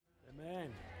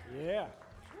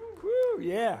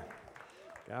Yeah.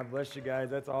 God bless you guys.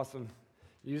 That's awesome.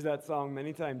 Use that song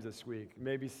many times this week. You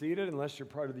may be seated unless you're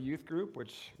part of the youth group,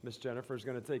 which Miss Jennifer is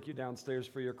going to take you downstairs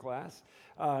for your class.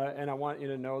 And I want you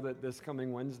to know that this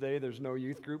coming Wednesday, there's no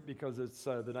youth group because it's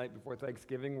the night before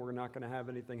Thanksgiving. We're not going to have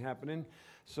anything happening.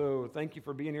 So thank you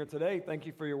for being here today. Thank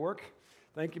you for your work.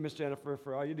 Thank you, Miss Jennifer,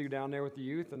 for all you do down there with the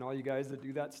youth and all you guys that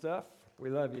do that stuff. We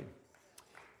love you.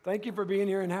 Thank you for being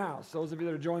here in-house. Those of you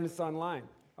that are joining us online.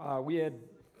 We had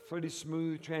pretty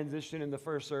smooth transition in the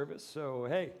first service. So,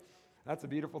 hey, that's a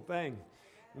beautiful thing.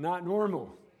 Not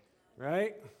normal,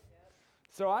 right?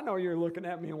 So I know you're looking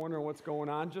at me and wondering what's going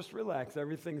on. Just relax.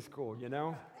 Everything's cool, you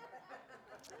know?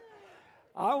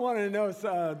 I want to know,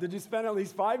 did you spend at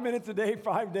least 5 minutes a day,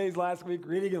 5 days last week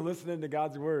reading and listening to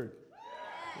God's Word?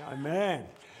 Yeah. Amen.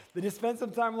 Did you spend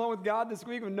some time alone with God this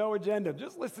week with no agenda?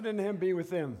 Just listening to Him, be with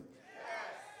Him.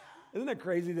 Yes. Isn't it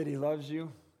crazy that He loves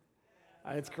you?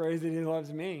 It's crazy that He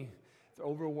loves me. It's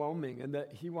overwhelming, and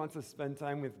that He wants to spend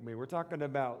time with me. We're talking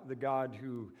about the God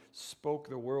who spoke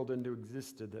the world into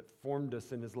existence, that formed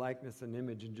us in His likeness and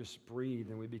image and just breathed,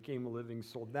 and we became a living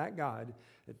soul. That God,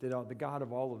 that did all, the God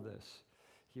of all of this,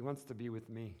 He wants to be with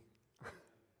me.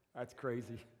 That's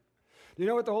crazy. Do you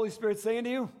know what the Holy Spirit's saying to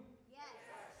you? Yes.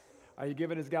 Are you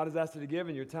giving as God has asked you to give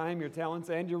in your time, your talents,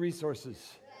 and your resources?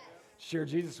 Yes. Share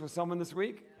Jesus with someone this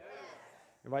week? Yes.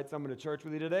 Invite someone to church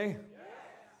with you today? Yes.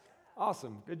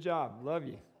 Awesome. Good job. Love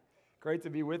you. Great to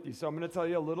be with you. So I'm going to tell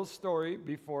you a little story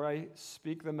before I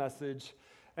speak the message.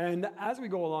 And as we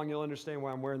go along, you'll understand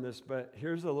why I'm wearing this. But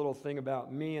here's a little thing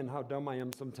about me and how dumb I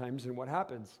am sometimes and what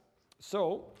happens.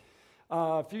 So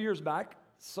a few years back,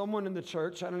 someone in the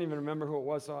church, I don't even remember who it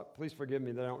was, so please forgive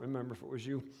me that I don't remember if it was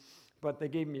you, but they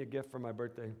gave me a gift for my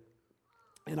birthday.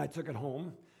 And I took it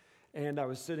home. And I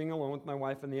was sitting alone with my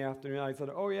wife in the afternoon. I said,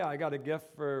 oh yeah, I got a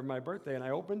gift for my birthday. And I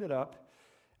opened it up.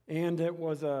 And it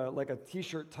was like a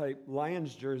T-shirt type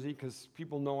Lions jersey because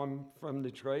people know I'm from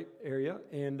Detroit area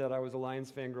and that I was a Lions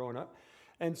fan growing up.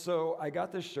 And so I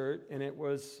got this shirt, and it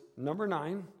was number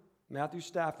 9, Matthew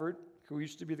Stafford, who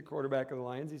used to be the quarterback of the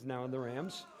Lions. He's now in the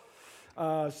Rams.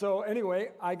 So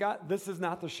anyway, this is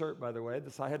not the shirt, by the way.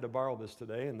 I had to borrow this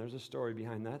today, and there's a story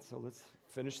behind that. So let's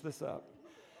finish this up.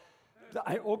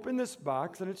 I opened this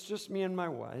box, and it's just me and my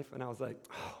wife, and I was like,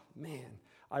 oh, man.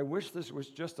 I wish this was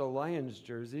just a Lions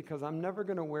jersey because I'm never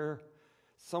going to wear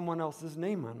someone else's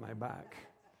name on my back.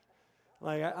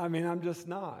 I'm just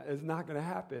not. It's not going to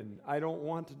happen. I don't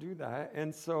want to do that.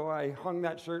 And so I hung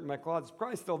that shirt in my closet. It's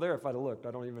probably still there if I'd have looked.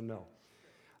 I don't even know.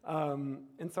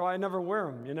 And so I never wear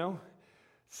them, you know.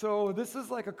 So this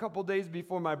is like a couple days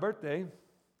before my birthday.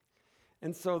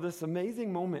 And so this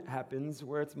amazing moment happens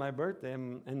where it's my birthday,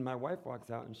 and my wife walks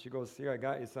out, and she goes, here, I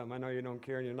got you something. I know you don't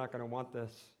care, and you're not going to want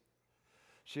this.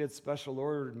 She had special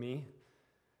ordered me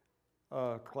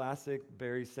a classic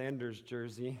Barry Sanders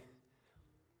jersey,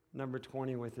 number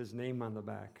 20 with his name on the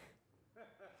back.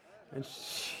 And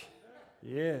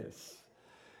yes.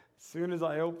 As soon as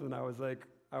I opened, I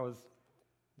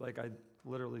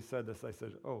literally said this. I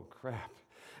said, oh, crap.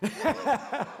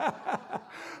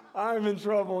 I'm in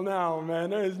trouble now,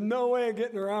 man. There is no way of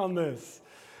getting around this.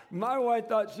 My wife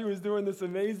thought she was doing this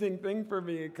amazing thing for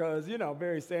me because,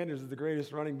 Barry Sanders is the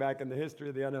greatest running back in the history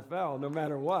of the NFL, no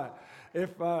matter what.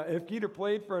 If he'd have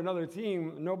played for another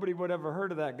team, nobody would have ever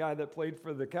heard of that guy that played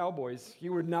for the Cowboys. He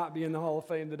would not be in the Hall of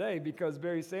Fame today because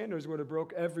Barry Sanders would have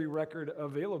broke every record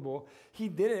available. He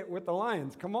did it with the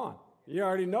Lions. Come on. You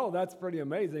already know that's pretty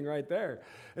amazing right there.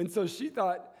 And so she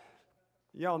thought,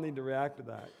 y'all need to react to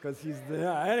that because he's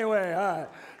anyway.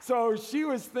 So she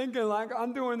was thinking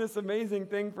I'm doing this amazing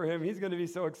thing for him. He's going to be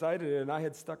so excited. And I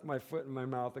had stuck my foot in my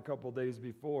mouth a couple days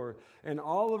before, and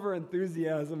all of her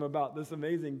enthusiasm about this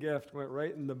amazing gift went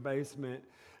right in the basement,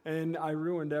 and I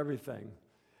ruined everything.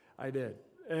 I did.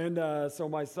 And so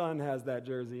my son has that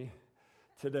jersey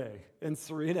today in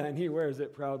Serena, and he wears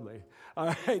it proudly.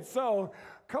 All right. So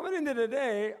coming into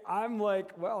today, I'm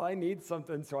like, well, I need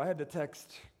something, so I had to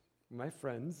text my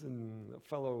friends and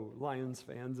fellow Lions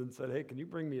fans and said, hey, can you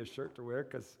bring me a shirt to wear?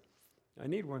 Because I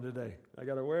need one today. I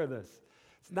got to wear this.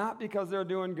 It's not because they're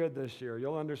doing good this year.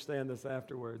 You'll understand this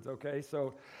afterwards, okay?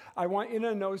 So I want you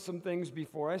to know some things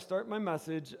before I start my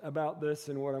message about this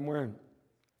and what I'm wearing.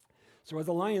 So as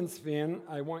a Lions fan,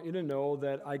 I want you to know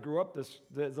that I grew up as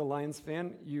a Lions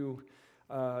fan.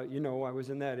 I was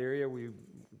in that area.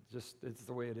 It's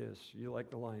the way it is. You like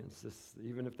the Lions,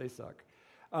 even if they suck.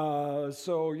 We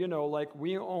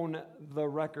own the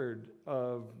record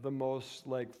of the most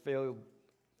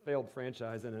failed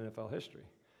franchise in NFL history.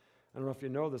 I don't know if you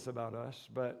know this about us,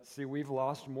 but see, we've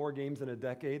lost more games in a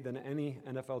decade than any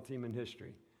NFL team in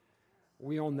history.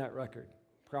 We own that record,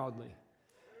 proudly.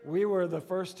 We were the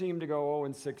first team to go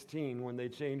 0-16 when they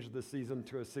changed the season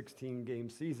to a 16-game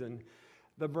season.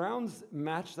 The Browns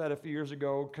matched that a few years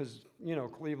ago because,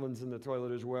 Cleveland's in the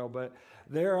toilet as well. But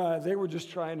they were just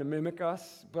trying to mimic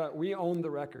us, but we own the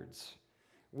records.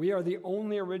 We are the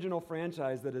only original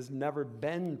franchise that has never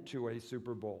been to a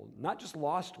Super Bowl. Not just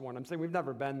lost one. I'm saying we've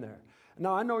never been there.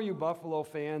 Now, I know you Buffalo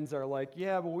fans are like,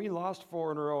 yeah, but we lost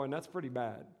 4 in a row, and that's pretty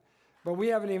bad. But we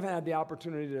haven't even had the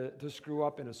opportunity to screw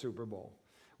up in a Super Bowl.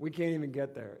 We can't even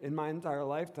get there. In my entire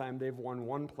lifetime, they've won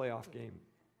 1 playoff game.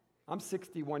 I'm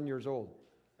 61 years old.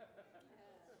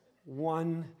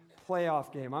 1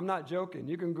 playoff game. I'm not joking.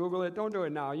 You can Google it. Don't do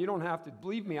it now. You don't have to.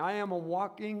 Believe me, I am a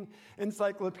walking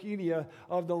encyclopedia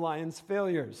of the Lions'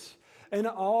 failures. And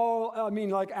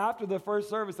after the first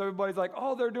service, everybody's like,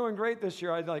 oh, they're doing great this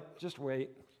year. I was like, just wait.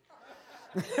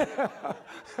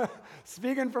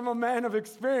 Speaking from a man of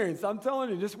experience, I'm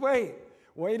telling you, just wait.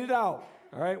 Wait it out.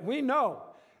 All right? We know.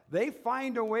 They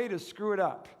find a way to screw it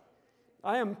up.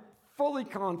 I am fully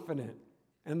confident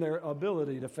in their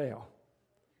ability to fail.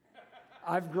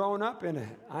 I've grown up in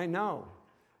it. I know.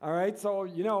 All right? So,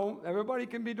 everybody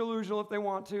can be delusional if they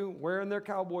want to, wearing their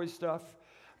cowboy stuff.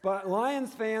 But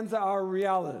Lions fans are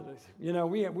reality.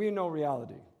 We know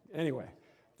reality. Anyway,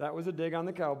 that was a dig on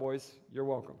the Cowboys. You're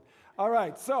welcome. All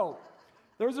right, so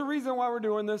there's a reason why we're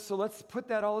doing this, so let's put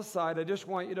that all aside. I just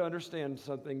want you to understand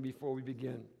something before we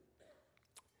begin.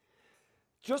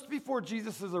 Just before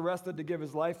Jesus is arrested to give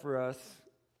his life for us,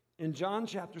 in John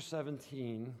chapter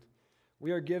 17,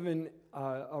 we are given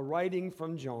a writing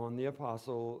from John, the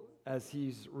apostle, as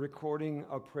he's recording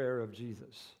a prayer of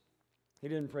Jesus. He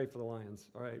didn't pray for the Lions,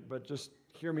 all right, but just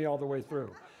hear me all the way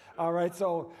through. All right,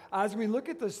 so as we look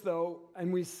at this, though,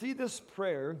 and we see this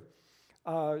prayer,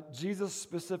 Jesus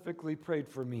specifically prayed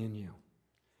for me and you.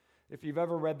 If you've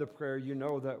ever read the prayer, you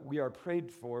know that we are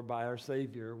prayed for by our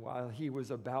Savior while he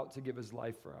was about to give his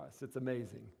life for us. It's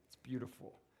amazing. It's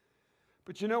beautiful.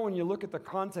 But when you look at the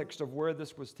context of where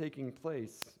this was taking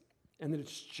place, and that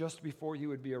it's just before he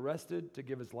would be arrested to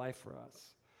give his life for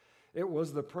us, it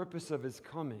was the purpose of his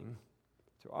coming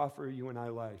to offer you and I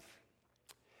life.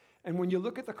 And when you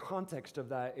look at the context of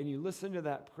that and you listen to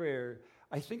that prayer,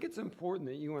 I think it's important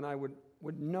that you and I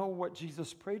would know what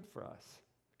Jesus prayed for us.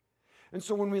 And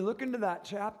so when we look into that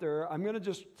chapter, I'm going to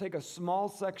just take a small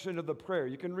section of the prayer.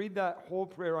 You can read that whole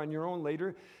prayer on your own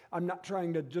later. I'm not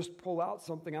trying to just pull out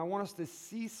something. I want us to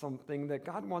see something that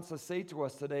God wants to say to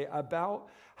us today about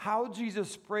how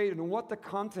Jesus prayed and what the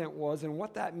content was and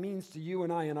what that means to you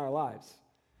and I in our lives.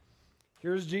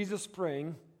 Here's Jesus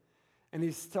praying, and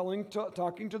he's talking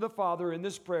to the Father in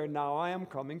this prayer, now I am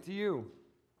coming to you.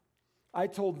 I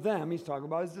told them, he's talking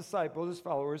about his disciples, his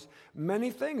followers, many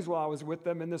things while I was with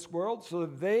them in this world so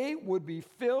that they would be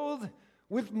filled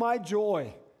with my joy.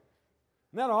 Isn't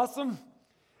that awesome?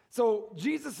 So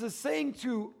Jesus is saying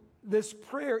to this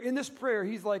prayer, in this prayer,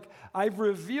 he's like, I've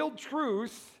revealed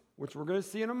truth, which we're going to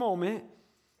see in a moment,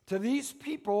 to these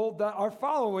people that are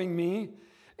following me,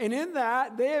 and in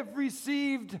that they have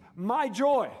received my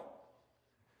joy.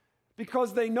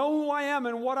 Because they know who I am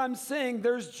and what I'm saying,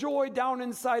 there's joy down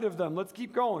inside of them. Let's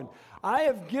keep going. I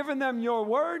have given them your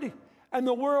word, and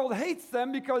the world hates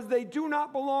them because they do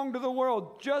not belong to the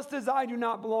world, just as I do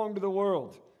not belong to the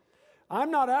world. I'm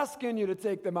not asking you to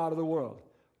take them out of the world,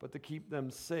 but to keep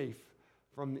them safe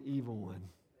from the evil one.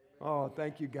 Oh,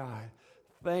 thank you, God.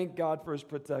 Thank God for his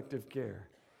protective care.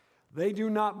 They do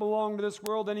not belong to this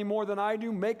world any more than I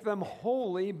do. Make them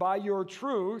holy by your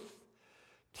truth.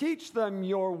 Teach them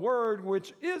your word,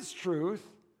 which is truth.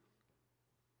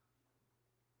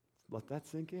 Let that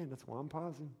sink in. That's why I'm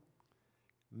pausing.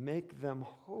 Make them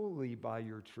holy by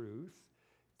your truth.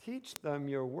 Teach them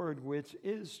your word, which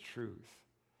is truth.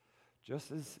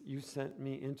 Just as you sent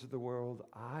me into the world,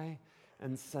 I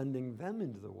am sending them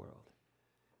into the world.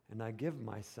 And I give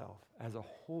myself as a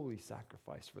holy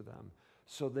sacrifice for them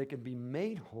so they can be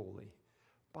made holy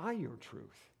by your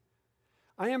truth.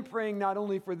 I am praying not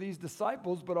only for these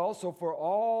disciples, but also for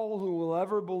all who will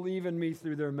ever believe in me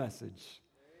through their message.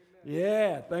 Amen.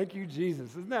 Yeah, thank you,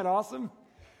 Jesus. Isn't that awesome?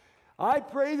 I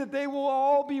pray that they will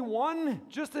all be one,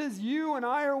 just as you and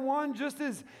I are one, just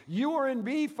as you are in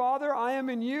me, Father, I am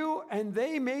in you, and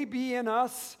they may be in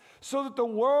us, so that the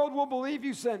world will believe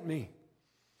you sent me.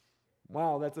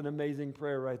 Wow, that's an amazing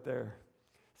prayer right there.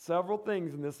 Several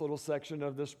things in this little section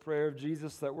of this prayer of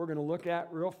Jesus that we're going to look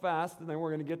at real fast, and then we're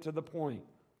going to get to the point.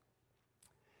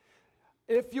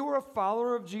 If you are a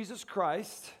follower of Jesus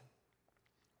Christ,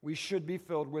 we should be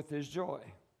filled with his joy.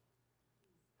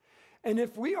 And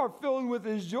if we are filled with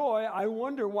his joy, I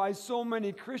wonder why so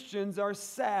many Christians are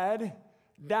sad,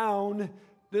 down,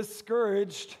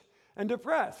 discouraged, and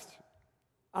depressed.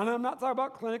 And I'm not talking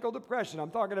about clinical depression.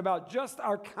 I'm talking about just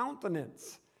our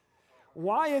countenance.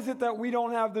 Why is it that we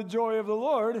don't have the joy of the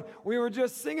Lord? We were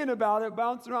just singing about it,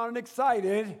 bouncing around and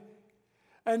excited.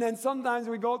 And then sometimes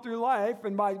we go through life,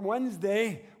 and by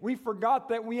Wednesday, we forgot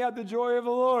that we had the joy of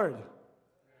the Lord.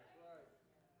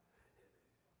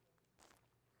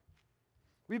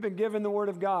 We've been given the Word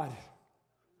of God.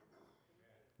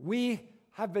 We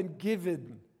have been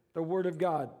given the Word of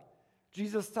God.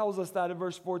 Jesus tells us that in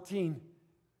verse 14.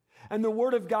 And the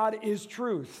Word of God is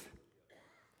truth.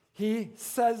 He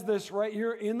says this right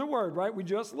here in the Word, right? We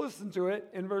just listened to it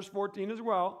in verse 14 as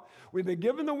well. We've been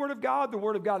given the Word of God. The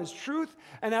Word of God is truth.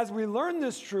 And as we learn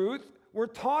this truth, we're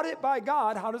taught it by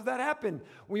God. How does that happen?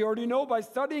 We already know by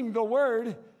studying the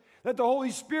Word that the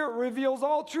Holy Spirit reveals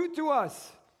all truth to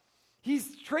us.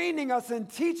 He's training us and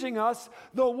teaching us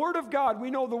the Word of God. We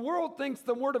know the world thinks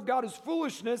the Word of God is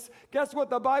foolishness. Guess what?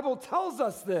 The Bible tells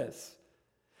us this.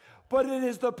 But it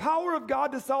is the power of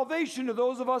God to salvation to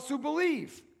those of us who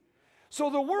believe. So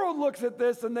the world looks at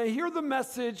this and they hear the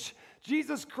message,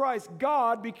 Jesus Christ,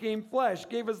 God became flesh,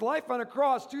 gave his life on a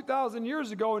cross 2,000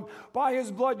 years ago, and by his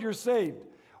blood you're saved.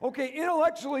 Okay,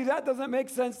 intellectually that doesn't make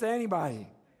sense to anybody.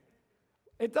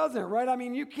 It doesn't, right? I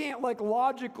mean, you can't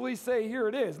logically say, here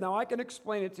it is. Now, I can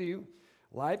explain it to you.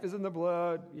 Life is in the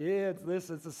blood. Yeah, it's this.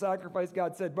 It's the sacrifice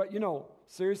God said. But,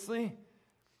 seriously,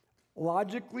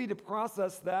 logically to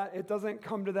process that, it doesn't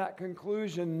come to that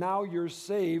conclusion. Now you're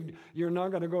saved. You're not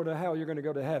going to go to hell. You're going to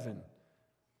go to heaven.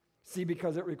 See,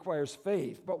 because it requires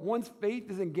faith. But once faith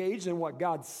is engaged in what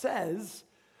God says,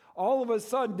 all of a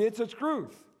sudden it's a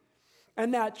truth.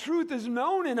 And that truth is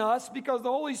known in us because the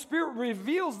Holy Spirit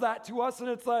reveals that to us. And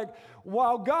it's like,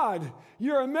 wow, God,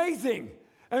 you're amazing.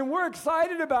 And we're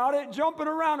excited about it, jumping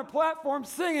around a platform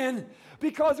singing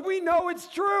because we know it's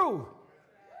true.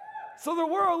 So the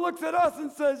world looks at us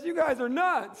and says, you guys are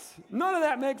nuts. None of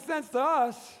that makes sense to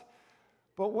us.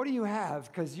 But what do you have?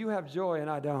 Because you have joy and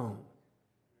I don't.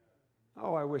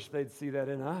 Oh, I wish they'd see that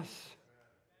in us.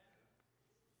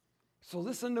 So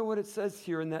listen to what it says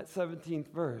here in that 17th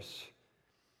verse.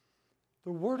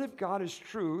 The Word of God is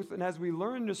truth, and as we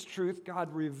learn this truth,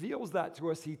 God reveals that to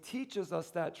us. He teaches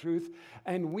us that truth,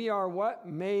 and we are what?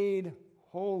 Made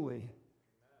holy.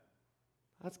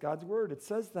 That's God's Word. It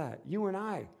says that. You and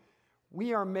I,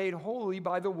 we are made holy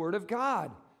by the Word of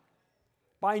God,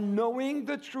 by knowing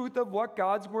the truth of what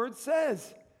God's Word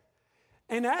says.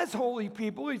 And as holy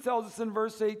people, he tells us in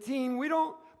verse 18, we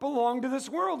don't belong to this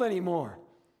world anymore.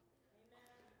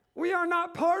 We are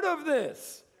not part of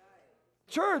this.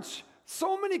 Church,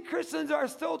 so many Christians are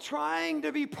still trying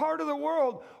to be part of the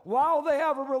world while they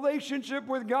have a relationship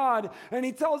with God. And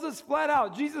he tells us flat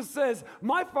out, Jesus says,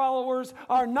 my followers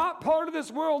are not part of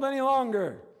this world any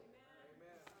longer.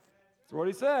 That's what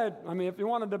he said. I mean, if you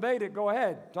want to debate it, go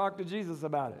ahead. Talk to Jesus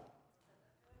about it.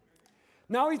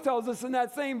 Now he tells us in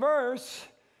that same verse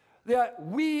that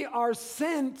we are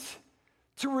sent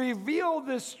to reveal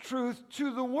this truth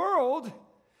to the world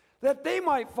that they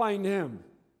might find him.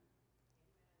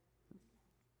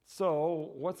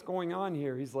 So what's going on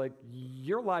here? He's like,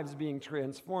 your lives being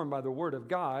transformed by the Word of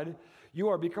God. You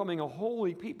are becoming a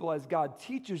holy people as God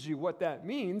teaches you what that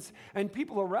means. And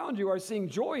people around you are seeing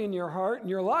joy in your heart and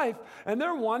your life, and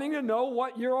they're wanting to know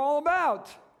what you're all about.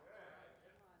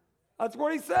 That's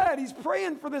what he said. He's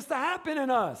praying for this to happen in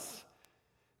us.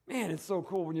 Man, it's so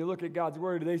cool when you look at God's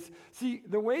Word. They see,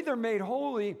 the way they're made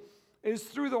holy is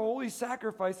through the holy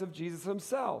sacrifice of Jesus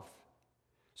himself.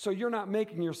 So you're not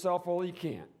making yourself holy. You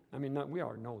can't. I mean, we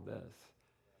already know this.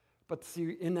 But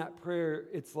see, in that prayer,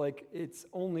 it's like it's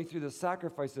only through the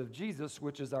sacrifice of Jesus,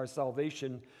 which is our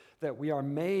salvation, that we are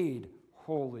made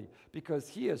holy. Because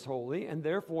he is holy, and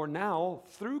therefore now,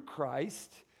 through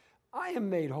Christ, I am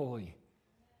made holy.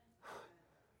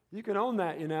 You can own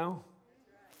that,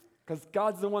 because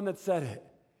God's the one that said it.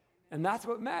 And that's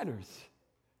what matters.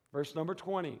 Verse number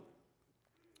 20.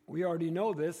 We already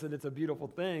know this, and it's a beautiful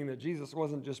thing that Jesus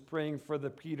wasn't just praying for the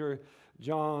Peter,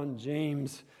 John,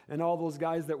 James, and all those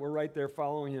guys that were right there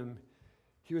following him.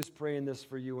 He was praying this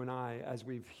for you and I as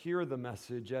we hear the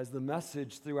message, as the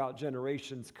message throughout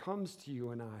generations comes to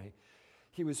you and I.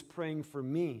 He was praying for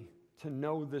me to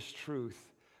know this truth,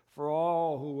 for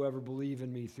all who ever believe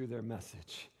in me through their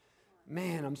message.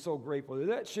 Man, I'm so grateful.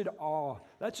 That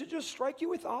should just strike you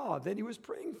with awe that he was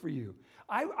praying for you.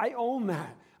 I own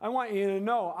that. I want you to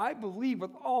know, I believe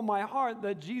with all my heart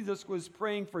that Jesus was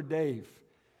praying for Dave.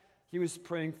 He was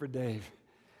praying for Dave.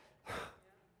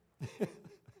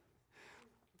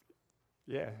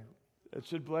 Yeah, it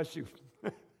should bless you.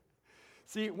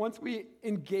 See, once we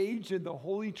engage in the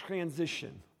holy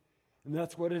transition, and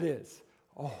that's what it is,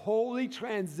 a holy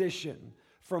transition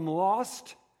from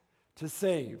lost to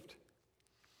saved.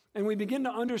 And we begin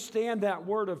to understand that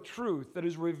word of truth that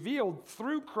is revealed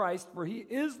through Christ, for he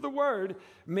is the Word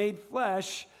made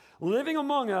flesh, living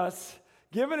among us,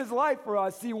 giving his life for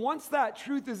us. See, once that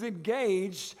truth is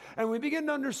engaged and we begin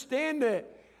to understand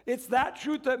it, it's that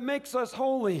truth that makes us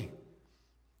holy.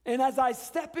 And as I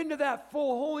step into that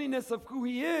full holiness of who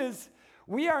he is,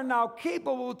 we are now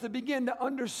capable to begin to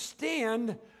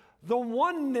understand the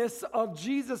oneness of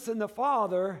Jesus and the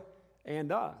Father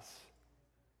and us.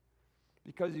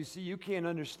 Because you see, you can't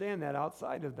understand that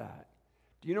outside of that.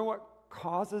 Do you know what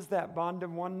causes that bond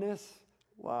of oneness?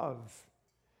 Love.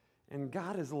 And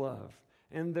God is love.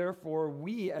 And therefore,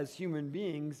 we as human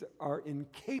beings are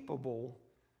incapable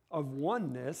of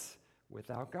oneness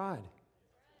without God.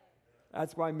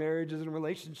 That's why marriages and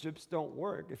relationships don't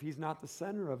work if he's not the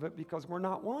center of it, because we're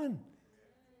not one.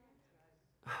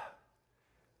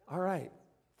 All right.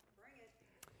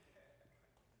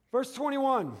 Verse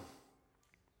 21.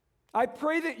 I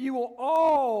pray that you will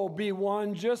all be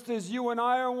one, just as you and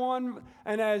I are one,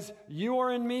 and as you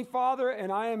are in me, Father,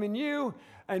 and I am in you,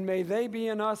 and may they be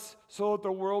in us, so that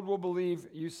the world will believe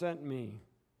you sent me.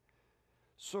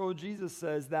 So Jesus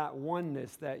says that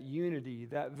oneness, that unity,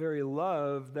 that very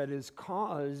love that is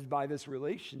caused by this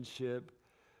relationship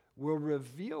will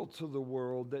reveal to the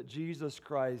world that Jesus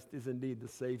Christ is indeed the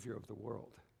Savior of the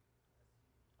world.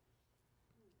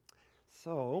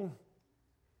 So,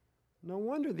 no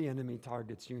wonder the enemy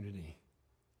targets unity.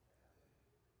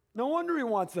 No wonder he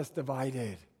wants us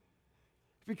divided.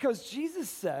 Because Jesus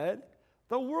said,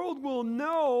 the world will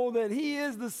know that he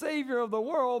is the Savior of the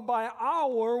world by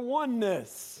our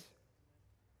oneness.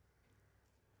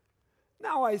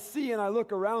 Now I see and I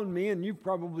look around me, and you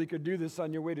probably could do this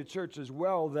on your way to church as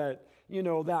well, that,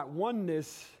 that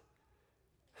oneness,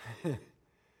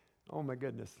 oh my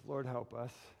goodness, Lord help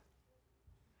us.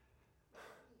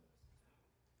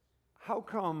 How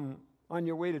come on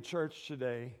your way to church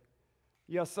today,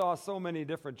 you saw so many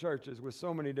different churches with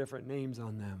so many different names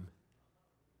on them?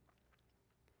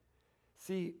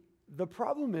 See, the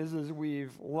problem is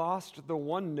we've lost the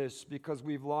oneness because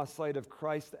we've lost sight of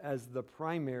Christ as the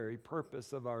primary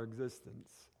purpose of our existence.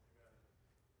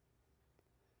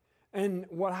 And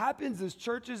what happens is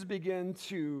churches begin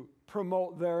to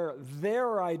promote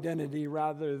their identity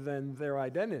rather than their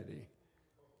identity.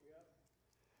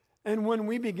 And when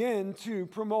we begin to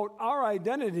promote our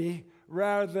identity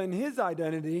rather than his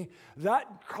identity,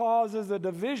 that causes a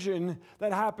division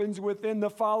that happens within the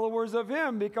followers of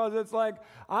him, because it's like,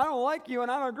 I don't like you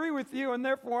and I don't agree with you, and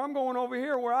therefore I'm going over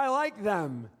here where I like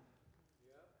them.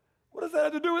 What does that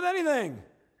have to do with anything?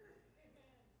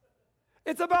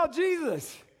 It's about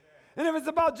Jesus. And if it's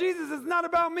about Jesus, it's not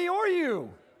about me or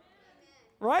you.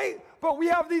 Right? But we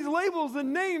have these labels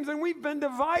and names, and we've been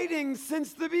dividing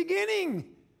since the beginning.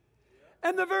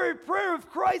 And the very prayer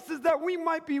of Christ is that we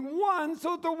might be one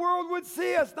so that the world would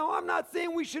see us. Now, I'm not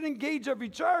saying we should engage every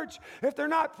church. If they're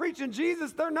not preaching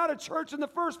Jesus, they're not a church in the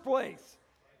first place.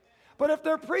 But if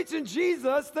they're preaching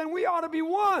Jesus, then we ought to be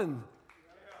one.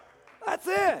 That's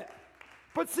it.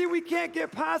 But see, we can't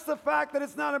get past the fact that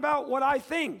it's not about what I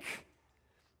think.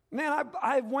 Man,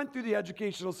 I went through the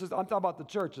educational system. I'm talking about the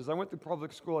churches. I went through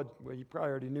public school. Well, you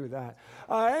probably already knew that.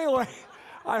 Anyway,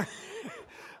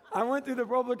 I went through the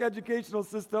public educational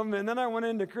system, and then I went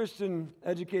into Christian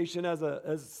education as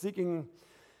seeking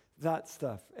that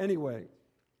stuff. Anyway,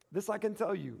 this I can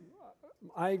tell you.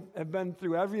 I have been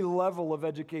through every level of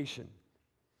education.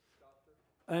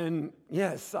 And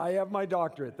yes, I have my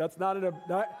doctorate. That's not a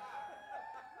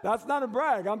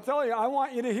brag. I'm telling you, I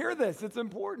want you to hear this. It's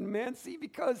important, man. See,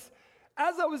 because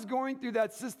as I was going through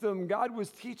that system, God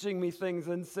was teaching me things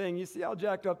and saying, you see how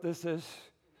jacked up this is?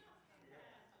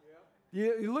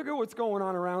 You look at what's going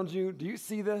on around you. Do you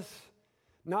see this?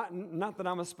 Not that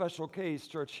I'm a special case,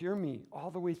 church. Hear me all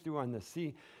the way through on this.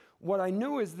 See, what I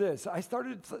knew is this. I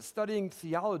started studying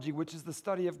theology, which is the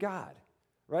study of God,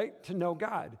 right? To know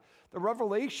God. The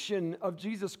revelation of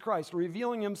Jesus Christ,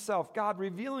 revealing himself, God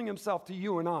revealing himself to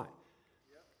you and I.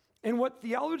 And what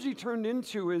theology turned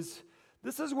into is,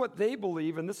 this is what they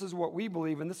believe, and this is what we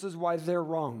believe, and this is why they're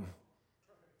wrong.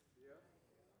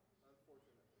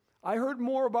 I heard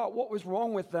more about what was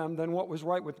wrong with them than what was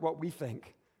right with what we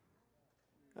think.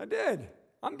 I did.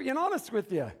 I'm being honest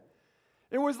with you.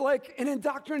 It was like an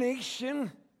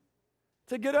indoctrination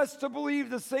to get us to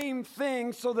believe the same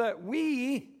thing so that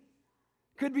we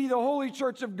could be the holy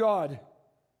church of God.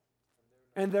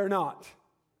 And they're not.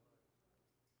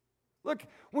 Look,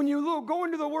 when you go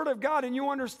into the Word of God and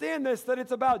you understand this, that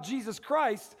it's about Jesus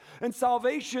Christ and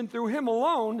salvation through him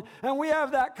alone, and we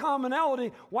have that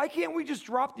commonality, why can't we just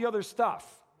drop the other stuff?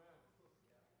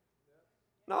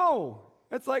 No,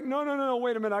 It's like, no,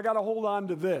 wait a minute, I got to hold on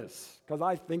to this because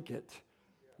I think it.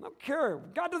 I don't care.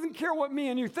 God doesn't care what me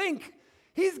and you think.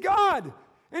 He's God,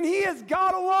 and He is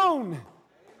God alone.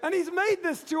 And He's made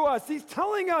this to us. He's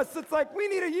telling us it's like we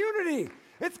need a unity.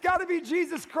 It's got to be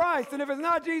Jesus Christ. And if it's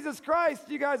not Jesus Christ,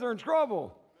 you guys are in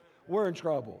trouble. We're in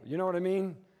trouble. You know what I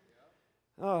mean?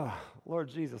 Oh, Lord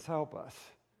Jesus, help us.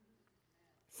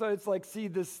 So it's like, see,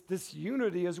 this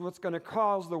unity is what's going to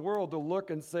cause the world to look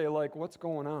and say, like, what's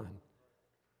going on?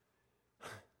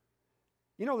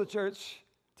 You know, the church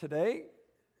today,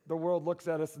 the world looks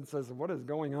at us and says, what is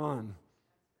going on?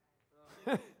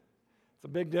 It's a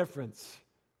big difference.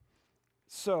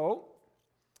 So,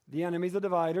 the enemy's a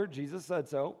divider. Jesus said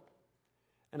so.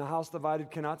 And a house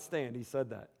divided cannot stand. He said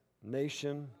that.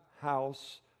 Nation,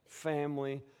 house,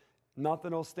 family,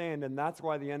 nothing will stand. And that's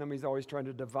why the enemy's always trying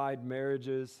to divide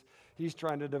marriages. He's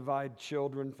trying to divide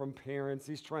children from parents.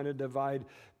 He's trying to divide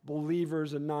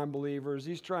believers and non-believers.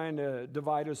 He's trying to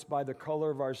divide us by the color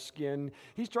of our skin.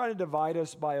 He's trying to divide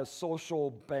us by a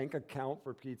social bank account,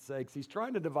 for Pete's sakes. He's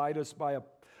trying to divide us by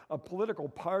a political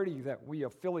party that we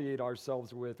affiliate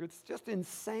ourselves with. It's just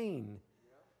insane.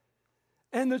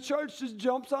 And the church just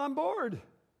jumps on board.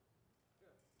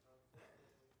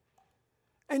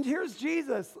 And here's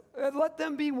Jesus. Let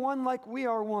them be one like we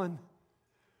are one.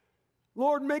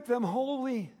 Lord, make them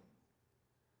holy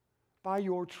by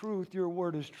your truth. Your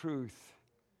word is truth.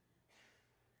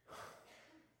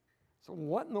 So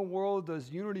what in the world does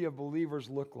unity of believers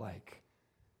look like?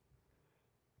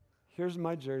 Here's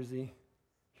my jersey.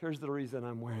 Here's the reason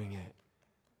I'm wearing it.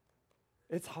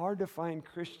 It's hard to find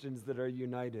Christians that are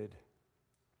united.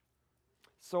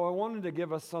 So I wanted to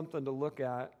give us something to look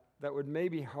at that would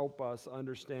maybe help us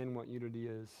understand what unity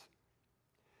is.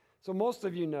 So most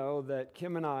of you know that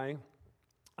Kim and I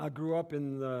grew up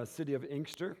in the city of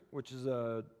Inkster, which is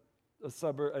a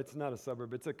suburb. It's not a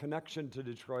suburb. It's a connection to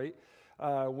Detroit.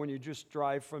 When you just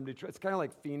drive from Detroit, it's kind of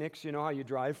like Phoenix. You know how you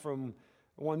drive from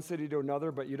one city to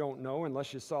another, but you don't know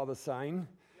unless you saw the sign.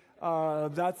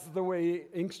 That's the way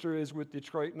Inkster is with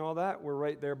Detroit and all that. We're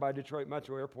right there by Detroit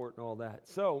Metro Airport and all that.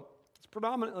 So it's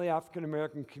predominantly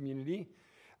African-American community.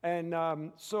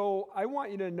 And so I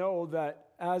want you to know that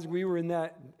as we were in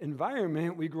that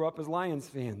environment, we grew up as Lions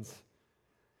fans.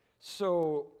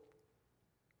 So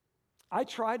I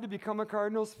tried to become a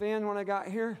Cardinals fan when I got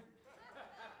here.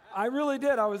 I really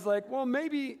did. I was like, well,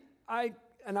 maybe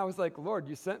and I was like, Lord,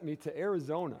 you sent me to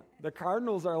Arizona. The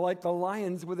Cardinals are like the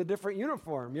Lions with a different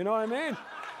uniform. You know what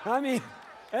I mean?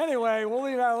 Anyway, we'll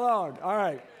leave that alone. All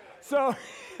right. So,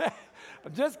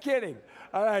 I'm just kidding.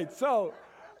 All right. So,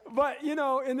 but, you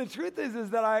know, and the truth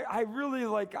is that I really,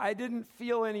 I didn't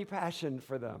feel any passion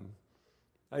for them.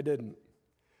 I didn't.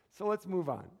 So let's move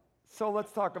on. So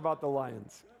let's talk about the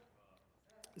Lions.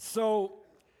 So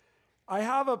I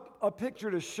have a picture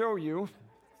to show you.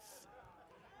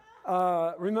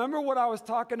 Remember what I was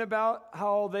talking about,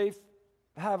 how they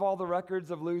have all the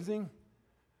records of losing?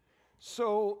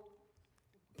 So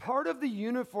part of the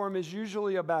uniform is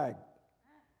usually a bag.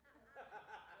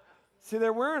 See,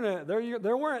 they're wearing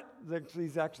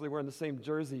he's actually wearing the same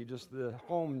jersey, just the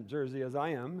home jersey as I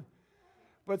am.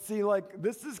 But see,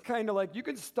 this is kind of like, you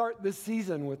can start this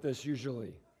season with this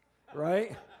usually,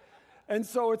 right? And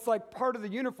so it's like part of the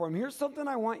uniform. Here's something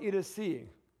I want you to see.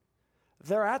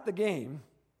 They're at the game,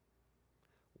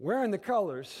 wearing the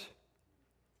colors,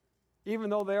 even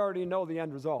though they already know the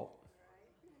end result.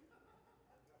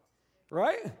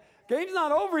 Right? Game's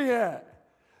not over yet.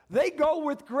 They go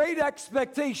with great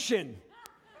expectation.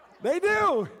 They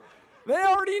do. They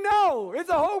already know. It's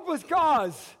a hopeless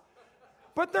cause.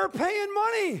 But they're paying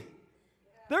money.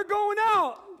 They're going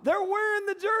out. They're wearing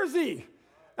the jersey.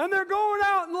 And they're going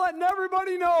out and letting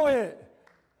everybody know it.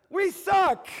 We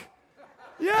suck.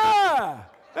 Yeah.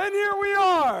 And here we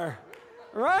are.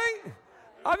 Right?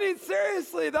 I mean,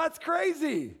 seriously, that's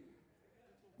crazy.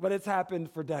 But it's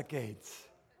happened for decades.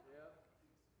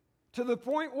 To the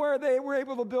point where they were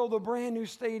able to build a brand new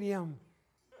stadium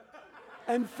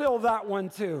and fill that one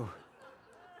too.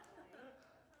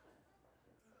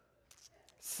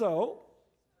 So,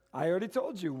 I already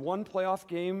told you, one playoff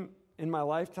game in my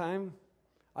lifetime.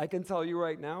 I can tell you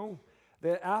right now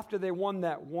that after they won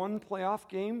that one playoff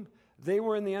game, they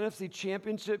were in the NFC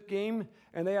Championship game,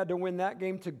 and they had to win that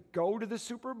game to go to the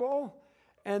Super Bowl.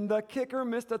 And the kicker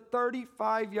missed a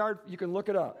 35-yard, you can look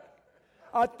it up.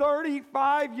 A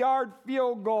 35-yard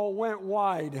field goal went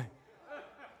wide.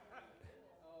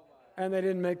 And they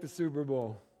didn't make the Super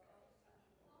Bowl.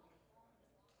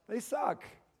 They suck.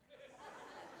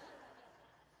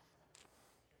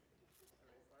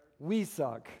 We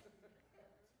suck.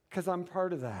 Because I'm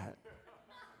part of that.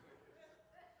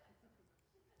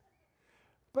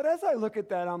 But as I look at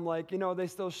that, I'm like, they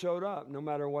still showed up no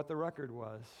matter what the record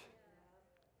was.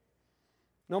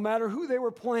 No matter who they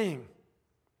were playing.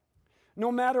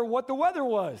 No matter what the weather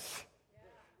was.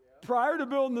 Prior to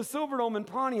building the Silverdome in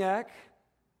Pontiac,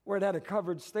 where it had a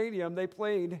covered stadium, they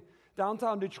played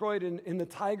downtown Detroit in the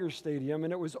Tiger Stadium,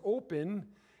 and it was open.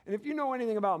 And if you know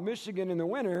anything about Michigan in the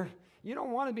winter, you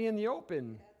don't want to be in the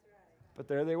open. But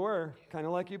there they were, kind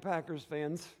of like you Packers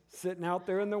fans, sitting out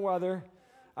there in the weather,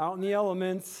 out in the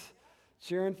elements,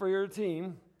 cheering for your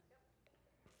team.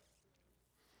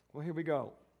 Well, here we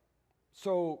go.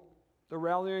 So the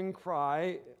rallying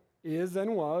cry is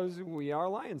and was, we are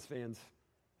Lions fans.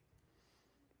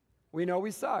 We know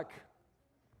we suck.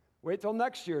 Wait till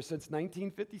next year, since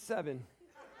 1957.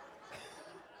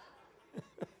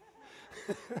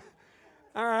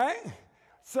 All right?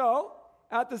 So,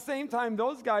 at the same time,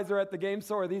 those guys are at the game,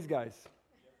 so are these guys.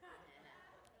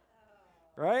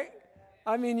 Right?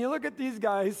 I mean, you look at these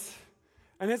guys,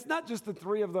 and it's not just the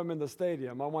three of them in the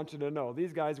stadium. I want you to know,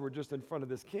 these guys were just in front of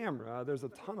this camera. There's a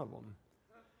ton of them.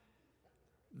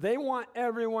 They want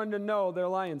everyone to know they're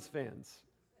Lions fans.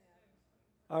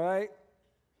 All right?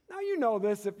 Now, you know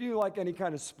this. If you like any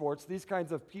kind of sports, these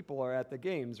kinds of people are at the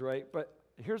games, right? But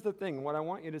here's the thing. What I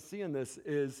want you to see in this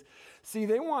is,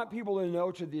 they want people to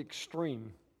know to the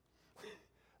extreme.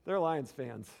 They're Lions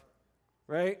fans,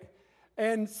 right?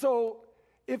 And so,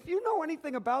 if you know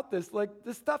anything about this,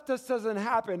 this stuff just doesn't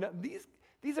happen.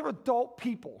 These are adult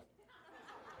people.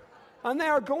 And they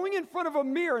are going in front of a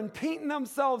mirror and painting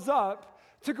themselves up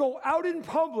to go out in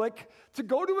public, to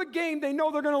go to a game they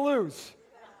know they're going to lose.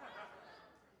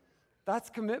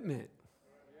 That's commitment.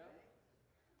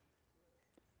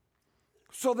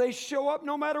 So they show up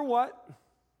no matter what.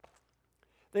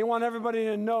 They want everybody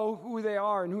to know who they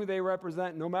are and who they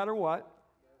represent no matter what.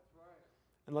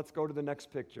 And let's go to the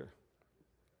next picture.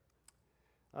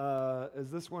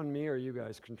 Is this one me or you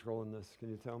guys controlling this? Can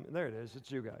you tell me? There it is. It's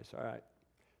you guys. All right.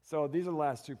 So these are the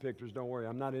last two pictures. Don't worry.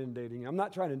 I'm not inundating you. I'm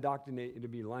not trying to indoctrinate you to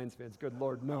be Lions fans. Good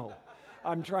Lord, no.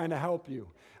 I'm trying to help you.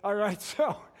 All right.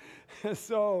 So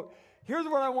here's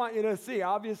what I want you to see.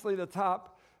 Obviously, the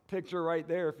top picture right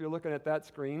there, if you're looking at that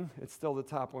screen, it's still the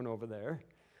top one over there.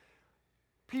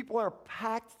 People are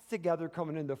packed together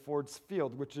coming into Ford's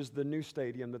Field, which is the new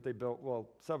stadium that they built,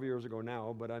 several years ago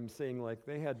now, but I'm saying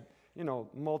they had,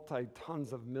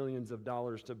 multi-tons of millions of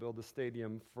dollars to build a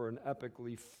stadium for an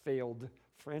epically failed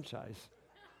franchise.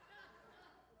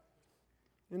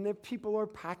 And the people are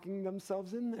packing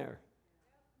themselves in there.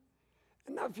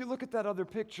 And now if you look at that other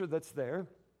picture that's there,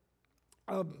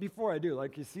 before I do,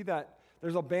 you see that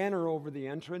there's a banner over the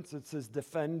entrance that says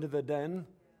 "Defend the Den."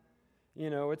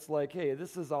 It's like, hey,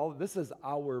 this is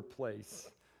our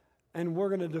place, and we're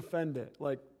going to defend it.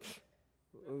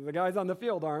 The guys on the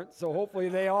field aren't, so hopefully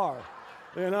they are,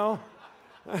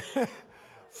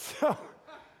 So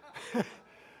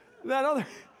that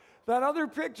other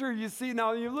picture you see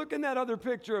now, you look in that other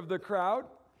picture of the crowd.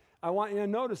 I want you to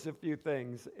notice a few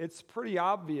things. It's pretty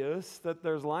obvious that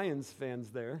there's Lions fans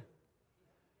there.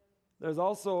 There's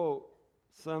also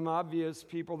some obvious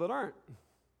people that aren't.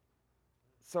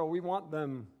 So we want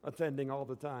them attending all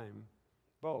the time,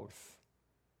 both,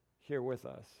 here with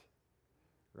us,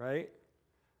 right?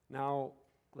 Now,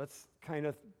 let's kind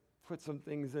of put some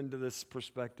things into this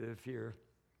perspective here.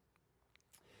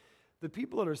 The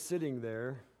people that are sitting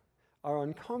there are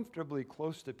uncomfortably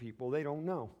close to people they don't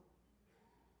know.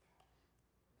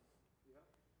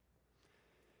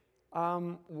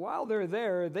 While they're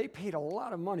there, they paid a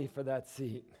lot of money for that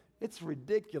seat. It's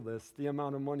ridiculous the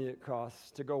amount of money it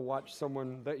costs to go watch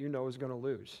someone that you know is going to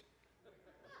lose.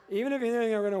 Even if you think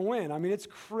they're going to win. I mean, it's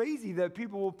crazy that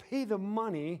people will pay the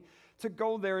money to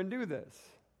go there and do this.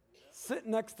 Sit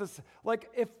next to,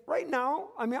 if right now,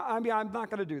 I'm not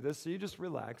going to do this, so you just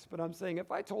relax, but I'm saying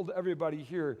if I told everybody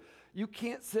here, you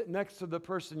can't sit next to the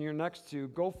person you're next to,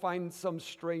 go find some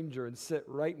stranger and sit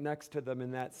right next to them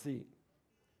in that seat.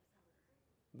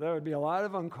 There would be a lot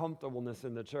of uncomfortableness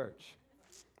in the church.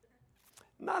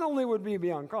 Not only would we be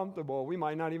uncomfortable, we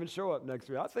might not even show up next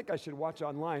week. I think I should watch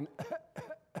online.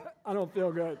 I don't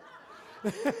feel good.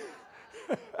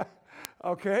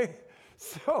 Okay?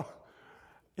 So,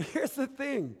 here's the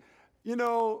thing.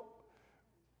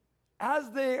 As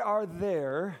they are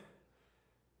there,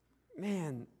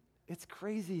 man, it's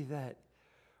crazy that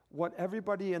what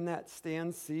everybody in that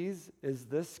stand sees is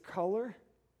this color,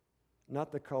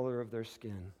 not the color of their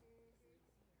skin.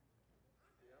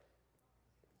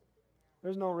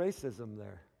 There's no racism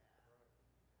there.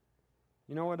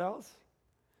 You know what else?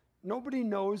 Nobody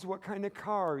knows what kind of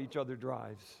car each other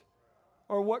drives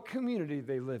or what community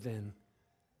they live in.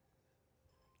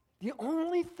 The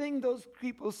only thing those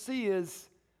people see is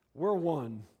We're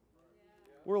one.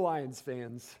 We're Lions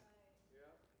fans.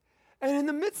 And in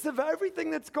the midst of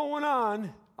everything that's going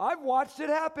on, I've watched it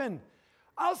happen.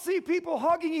 I'll see people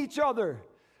hugging each other,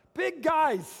 big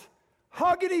guys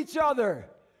hugging each other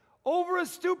over a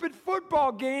stupid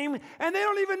football game, and they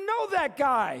don't even know that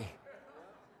guy.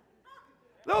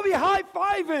 They'll be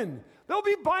high-fiving. They'll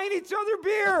be buying each other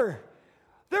beer.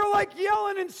 They're like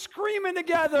yelling and screaming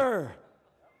together.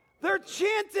 They're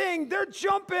chanting, they're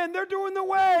jumping, they're doing the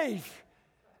wave.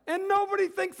 And nobody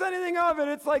thinks anything of it.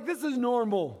 It's like, this is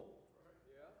normal.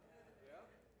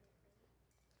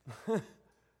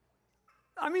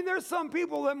 I mean, there's some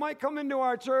people that might come into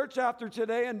our church after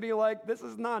today and be like, this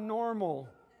is not normal.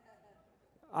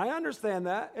 I understand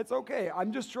that. It's okay.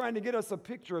 I'm just trying to get us a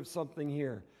picture of something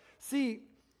here. See,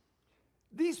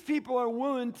 these people are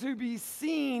willing to be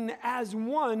seen as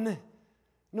one,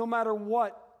 no matter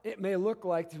what it may look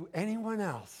like to anyone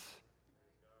else.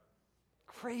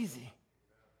 Crazy.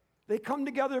 They come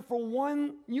together for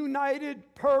one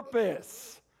united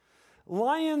purpose.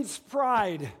 Lions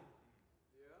pride.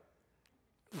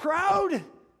 Proud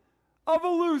of a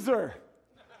loser.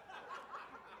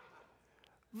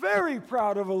 Very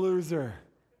proud of a loser.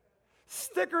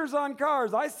 Stickers on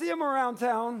cars. I see them around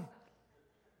town.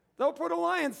 They'll put a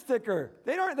Lions sticker.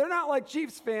 They're not like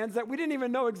Chiefs fans that we didn't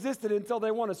even know existed until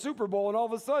they won a Super Bowl, and all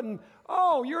of a sudden,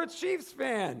 oh, you're a Chiefs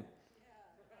fan.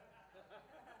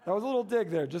 That was a little dig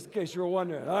there, just in case you were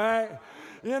wondering, all right?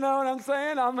 You know what I'm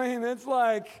saying? I mean, it's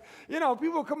like,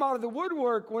 people come out of the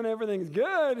woodwork when everything's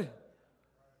good.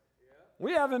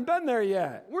 We haven't been there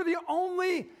yet. We're the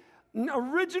only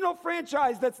original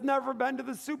franchise that's never been to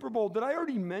the Super Bowl. Did I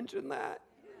already mention that?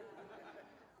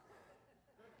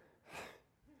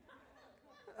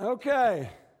 Okay.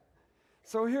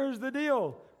 So here's the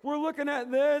deal. We're looking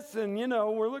at this and,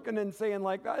 we're looking and saying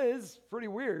like, that is pretty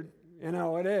weird.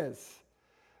 It is.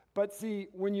 But see,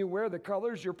 when you wear the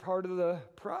colors, you're part of the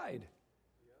pride.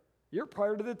 You're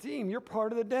part of the team. You're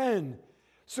part of the den.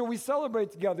 So we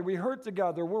celebrate together. We hurt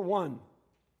together. We're one.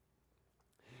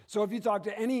 So if you talk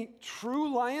to any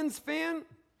true Lions fan,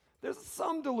 there's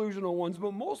some delusional ones,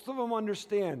 but most of them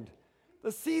understand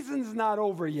the season's not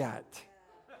over yet.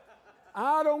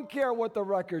 I don't care what the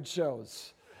record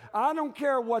shows. I don't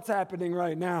care what's happening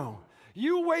right now.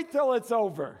 You wait till it's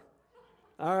over.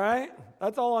 All right?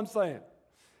 That's all I'm saying.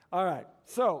 All right.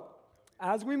 So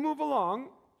as we move along,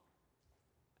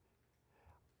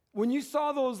 when you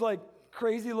saw those like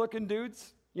crazy looking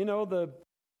dudes, the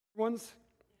ones,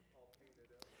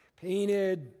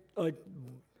 painted like,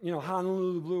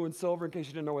 Honolulu blue and silver, in case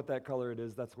you didn't know what that color it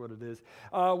is, that's what it is.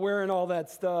 Wearing all that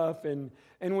stuff. And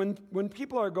when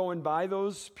people are going by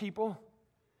those people,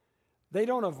 they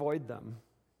don't avoid them.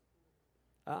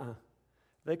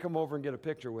 They come over and get a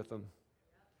picture with them.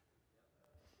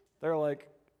 They're like,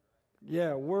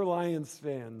 yeah, we're Lions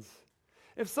fans.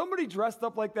 If somebody dressed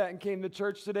up like that and came to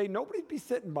church today, nobody'd be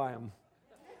sitting by them.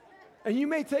 And you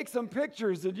may take some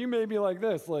pictures and you may be like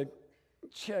this, like,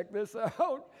 check this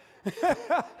out.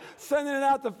 Sending it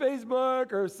out to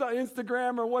Facebook or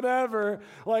Instagram or whatever,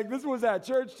 like this was at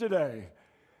church today.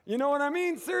 You know what I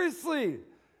mean? Seriously.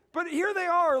 But here they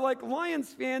are, like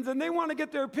Lions fans, and they want to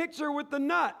get their picture with the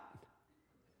nut.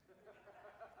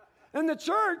 And the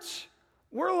church,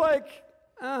 we're like,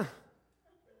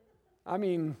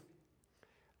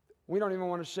 we don't even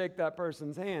want to shake that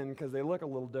person's hand because they look a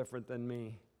little different than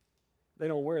me. They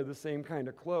don't wear the same kind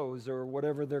of clothes or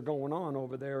whatever they're going on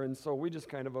over there, and so we just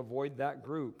kind of avoid that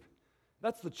group.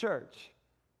 That's the church.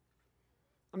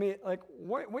 Wait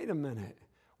a minute.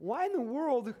 Why in the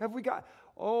world have we got,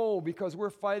 because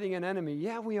we're fighting an enemy.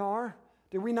 Yeah, we are.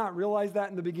 Did we not realize that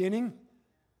in the beginning?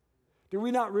 Did we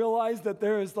not realize that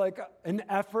there is like an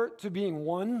effort to being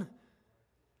one?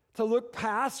 To look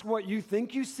past what you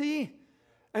think you see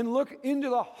and look into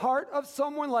the heart of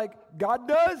someone like God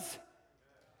does?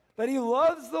 That he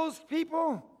loves those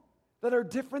people that are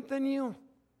different than you,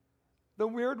 the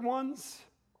weird ones,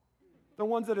 the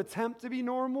ones that attempt to be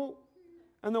normal,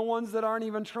 and the ones that aren't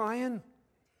even trying.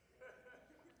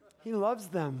 He loves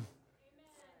them.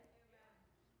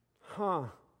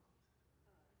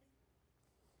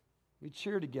 We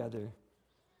cheer together.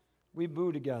 We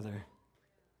boo together.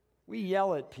 We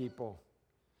yell at people.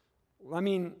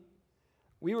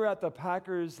 We were at the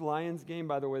Packers-Lions game.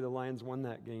 By the way, the Lions won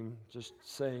that game, just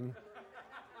saying,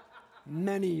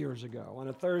 many years ago on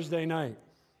a Thursday night.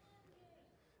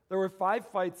 There were 5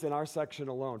 fights in our section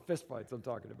alone, fist fights I'm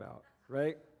talking about,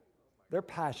 right? They're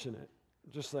passionate,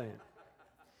 just saying.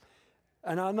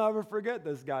 And I'll never forget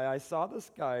this guy. I saw this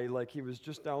guy like he was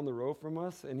just down the road from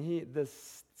us, and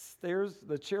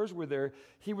the chairs were there.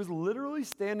 He was literally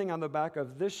standing on the back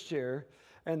of this chair,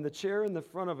 and the chair in the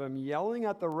front of him, yelling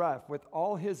at the ref with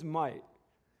all his might.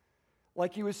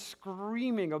 Like he was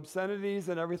screaming obscenities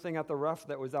and everything at the ref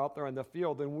that was out there on the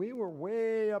field. And we were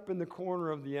way up in the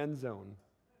corner of the end zone.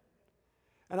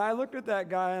 And I looked at that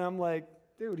guy and I'm like,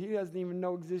 dude, he doesn't even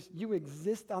know you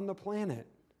exist on the planet.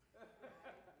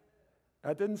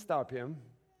 That didn't stop him.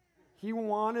 He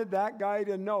wanted that guy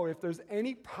to know if there's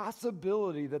any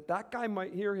possibility that that guy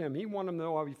might hear him, he wanted him to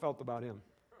know how he felt about him.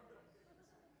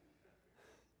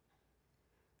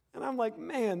 And I'm like,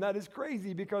 man, that is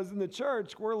crazy, because in the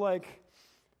church, we're like,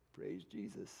 praise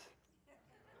Jesus.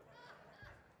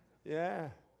 Yeah,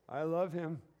 I love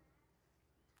him.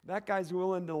 That guy's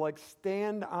willing to like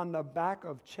stand on the back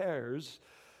of chairs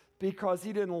because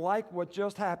he didn't like what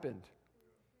just happened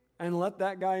and let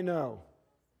that guy know.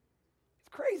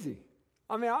 It's crazy.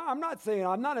 I mean, I'm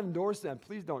not endorsing that.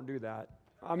 Please don't do that.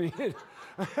 I mean,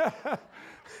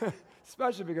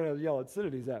 especially if you're going to yell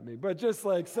obscenities at me, but just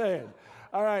like saying.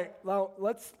 All right, now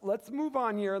let's move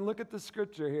on here and look at the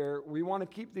scripture here. We want to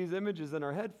keep these images in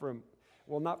our head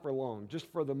not for long,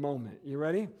 just for the moment. You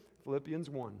ready? Philippians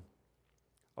 1.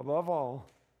 Above all,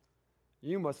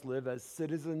 you must live as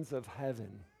citizens of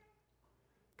heaven,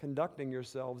 conducting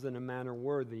yourselves in a manner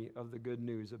worthy of the good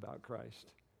news about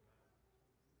Christ.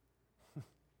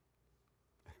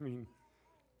 I mean,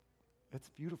 it's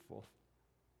beautiful.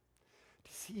 Do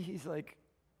you see, he's like,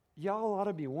 y'all ought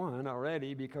to be one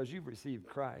already because you've received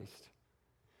Christ.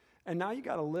 And now you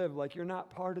got to live like you're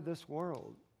not part of this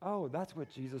world. Oh, that's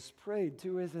what Jesus prayed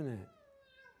too, isn't it?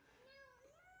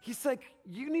 He's like,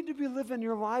 you need to be living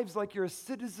your lives like you're a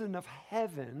citizen of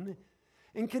heaven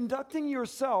and conducting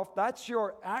yourself, that's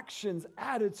your actions,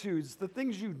 attitudes, the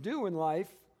things you do in life,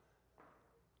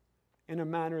 in a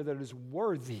manner that is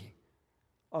worthy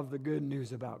of the good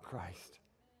news about Christ.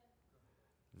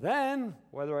 Then,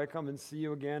 whether I come and see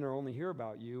you again or only hear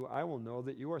about you, I will know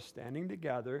that you are standing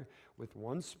together with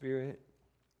one spirit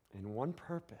and one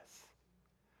purpose,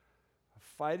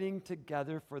 fighting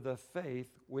together for the faith,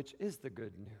 which is the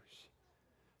good news.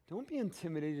 Don't be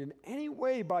intimidated in any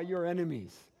way by your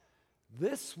enemies.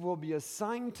 This will be a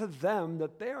sign to them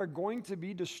that they are going to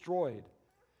be destroyed,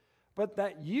 but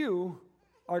that you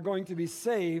are going to be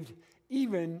saved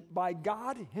even by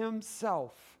God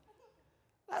himself.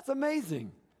 That's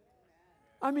amazing.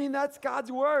 I mean, that's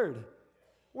God's word.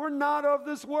 We're not of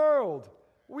this world.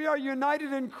 We are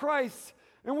united in Christ,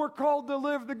 and we're called to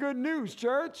live the good news,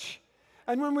 church.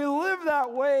 And when we live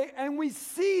that way and we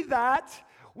see that,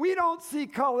 we don't see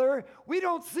color, we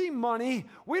don't see money,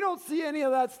 we don't see any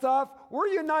of that stuff. We're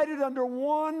united under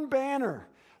one banner.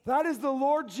 That is the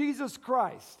Lord Jesus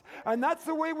Christ. And that's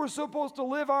the way we're supposed to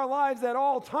live our lives at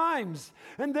all times.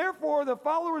 And therefore, the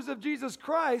followers of Jesus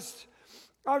Christ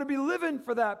are to be living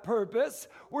for that purpose.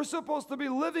 We're supposed to be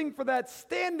living for that,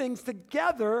 standings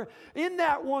together in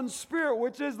that one Spirit,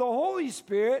 which is the Holy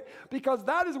Spirit, because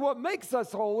that is what makes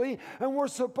us holy, and we're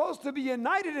supposed to be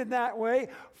united in that way,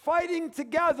 fighting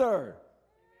together.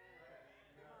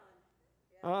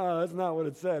 That's not what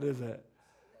it said, is it?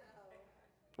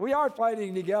 We are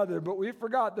fighting together, but we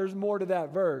forgot there's more to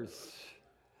that verse.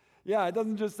 Yeah, it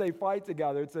doesn't just say fight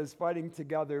together. It says fighting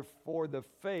together for the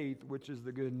faith, which is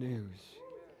the good news.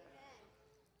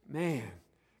 Man,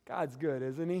 God's good,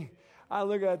 isn't he? I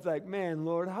look at it, it's like, man,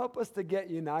 Lord, help us to get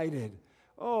united.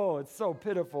 Oh, it's so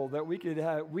pitiful that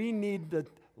we need to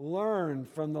learn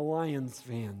from the Lions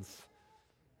fans.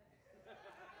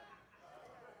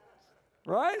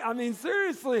 Right? I mean,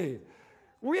 seriously.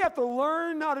 We have to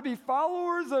learn how to be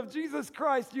followers of Jesus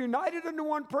Christ, united under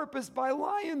one purpose by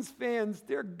Lions fans.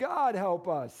 Dear God, help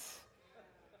us.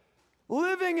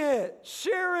 Living it,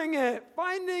 sharing it,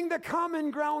 finding the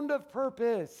common ground of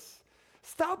purpose.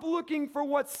 Stop looking for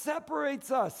what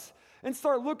separates us and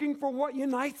start looking for what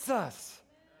unites us.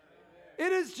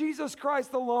 It is Jesus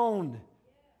Christ alone.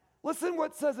 Listen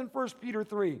what it says in 1 Peter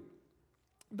 3.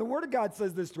 The Word of God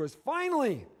says this to us.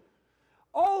 Finally,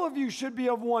 all of you should be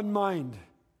of one mind.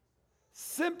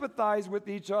 Sympathize with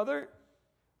each other.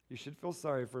 You should feel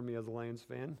sorry for me as a Lions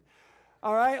fan.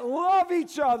 All right, love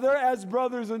each other as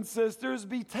brothers and sisters.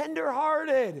 Be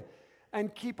tenderhearted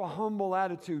and keep a humble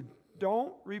attitude.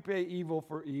 Don't repay evil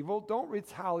for evil. Don't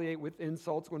retaliate with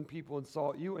insults when people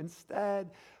insult you. Instead,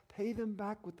 pay them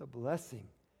back with a blessing.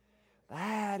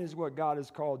 That is what God has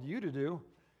called you to do,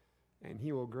 and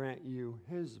he will grant you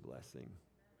his blessing.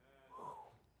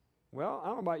 Well, I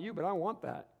don't know about you, but I want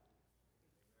that.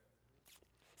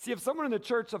 See, if someone in the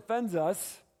church offends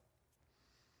us,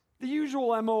 the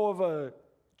usual MO of a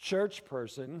church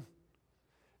person,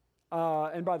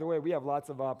 and by the way, we have lots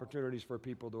of opportunities for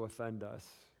people to offend us.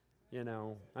 you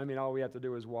know. I mean, all we have to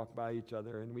do is walk by each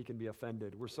other and we can be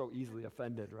offended. We're so easily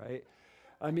offended, right?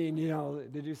 I mean, you know,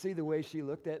 did you see the way she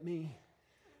looked at me?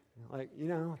 Like, you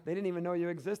know, they didn't even know you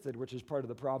existed, which is part of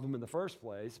the problem in the first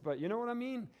place. But you know what I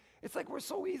mean? It's like we're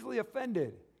so easily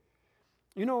offended.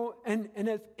 You know, and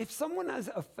if someone has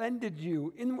offended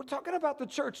you, and we're talking about the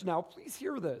church now, please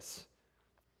hear this.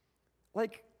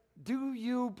 Like, do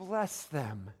you bless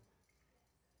them?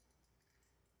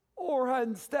 Or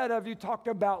instead have you talked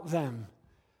about them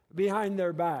behind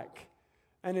their back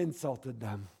and insulted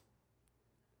them?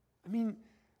 I mean,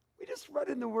 we just read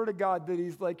in the Word of God that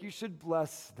He's like, you should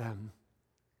bless them.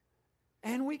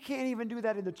 And we can't even do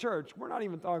that in the church. We're not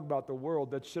even talking about the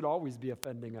world that should always be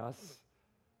offending us.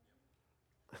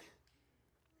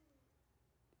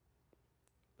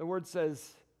 The Word says,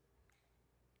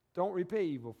 don't repay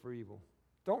evil for evil.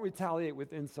 Don't retaliate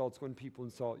with insults when people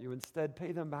insult you. Instead,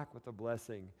 pay them back with a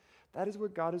blessing. That is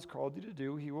what God has called you to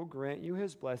do. He will grant you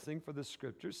His blessing, for the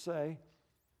Scriptures say,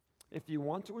 if you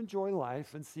want to enjoy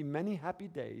life and see many happy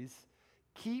days,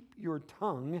 keep your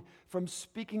tongue from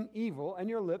speaking evil and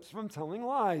your lips from telling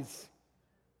lies.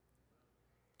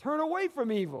 Turn away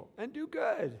from evil and do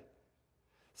good.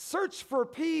 Search for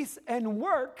peace and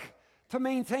work to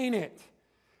maintain it.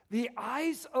 The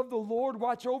eyes of the Lord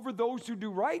watch over those who do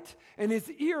right, and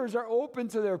His ears are open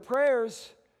to their prayers.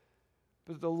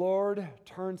 But the Lord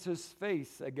turns His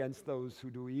face against those who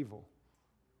do evil.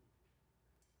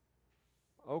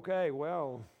 Okay,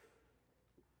 well,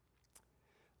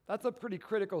 that's a pretty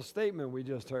critical statement we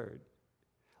just heard.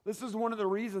 This is one of the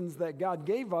reasons that God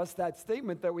gave us that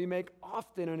statement that we make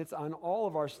often, and it's on all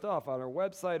of our stuff, on our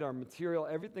website, our material,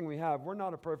 everything we have. We're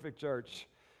not a perfect church.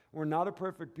 We're not a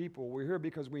perfect people. We're here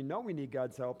because we know we need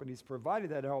God's help, and He's provided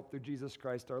that help through Jesus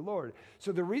Christ our Lord.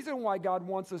 So the reason why God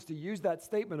wants us to use that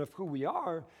statement of who we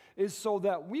are is so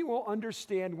that we will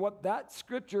understand what that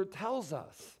scripture tells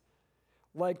us.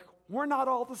 Like, we're not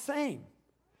all the same.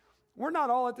 We're not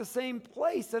all at the same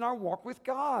place in our walk with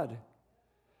God.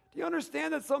 Do you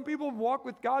understand that some people walk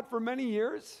with God for many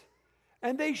years,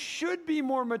 and they should be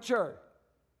more mature,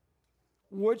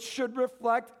 which should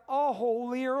reflect a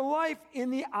holier life in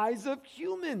the eyes of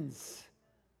humans?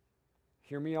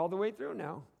 Hear me all the way through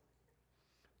now.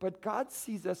 But God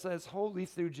sees us as holy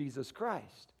through Jesus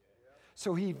Christ.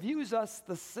 So He views us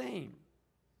the same.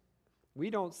 We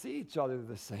don't see each other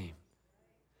the same.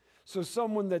 So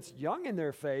someone that's young in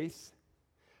their faith,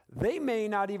 they may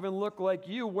not even look like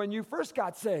you when you first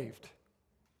got saved.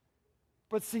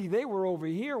 But see, they were over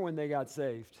here when they got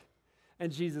saved.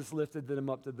 And Jesus lifted them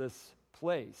up to this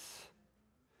place.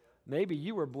 Maybe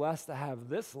you were blessed to have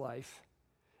this life,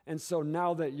 and so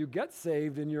now that you get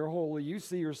saved and you're holy, you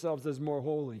see yourselves as more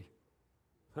holy.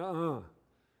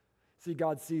 See,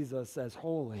 God sees us as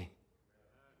holy,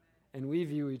 and we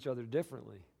view each other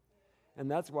differently. And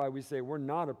that's why we say we're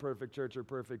not a perfect church or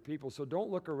perfect people. So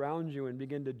don't look around you and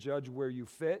begin to judge where you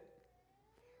fit.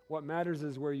 What matters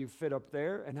is where you fit up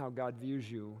there and how God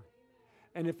views you.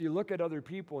 And if you look at other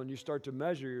people and you start to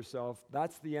measure yourself,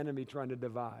 that's the enemy trying to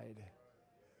divide.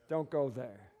 Don't go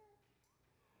there.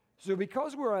 So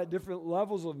because we're at different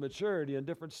levels of maturity and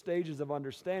different stages of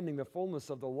understanding the fullness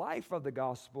of the life of the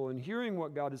gospel and hearing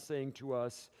what God is saying to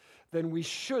us, then we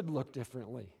should look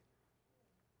differently.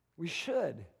 We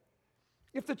should.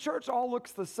 If the church all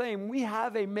looks the same, we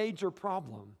have a major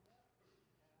problem,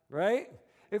 right?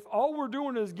 If all we're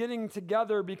doing is getting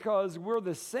together because we're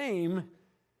the same,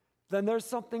 then there's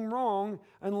something wrong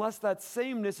unless that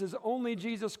sameness is only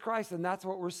Jesus Christ, and that's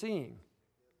what we're seeing.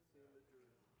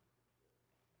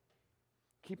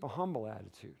 Keep a humble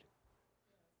attitude.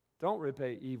 Don't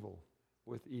repay evil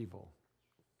with evil.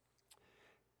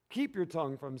 Keep your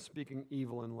tongue from speaking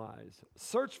evil and lies.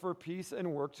 Search for peace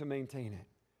and work to maintain it.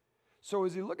 So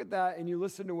as you look at that and you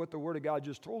listen to what the Word of God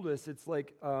just told us, it's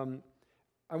like,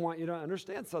 I want you to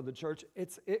understand something, church.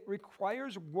 It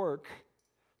requires work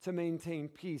to maintain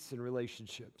peace in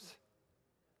relationships.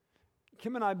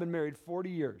 Kim and I have been married 40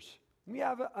 years. We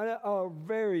have a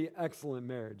very excellent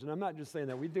marriage, and I'm not just saying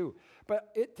that, we do. But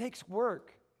it takes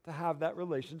work to have that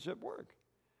relationship work.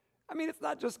 I mean, it's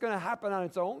not just going to happen on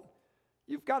its own.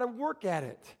 You've got to work at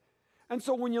it. And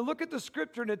so when you look at the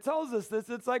scripture and it tells us this,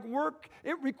 it's like work,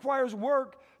 it requires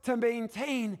work to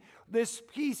maintain this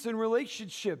peace and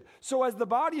relationship. So as the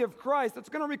body of Christ, it's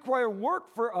going to require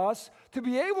work for us to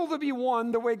be able to be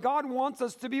one the way God wants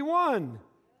us to be one.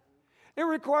 It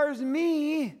requires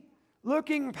me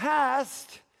looking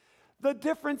past the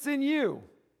difference in you.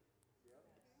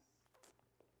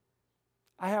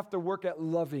 I have to work at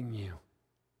loving you.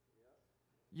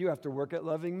 You have to work at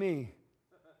loving me.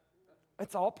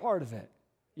 It's all part of it,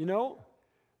 you know?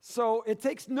 So it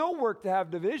takes no work to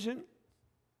have division.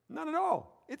 None at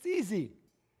all. It's easy.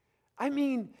 I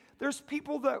mean, there's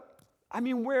people that,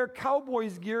 wear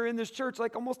Cowboys gear in this church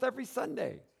like almost every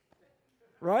Sunday,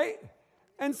 right?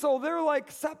 And so they're like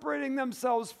separating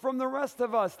themselves from the rest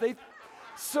of us.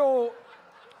 So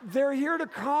they're here to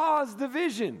cause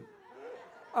division.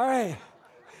 All right.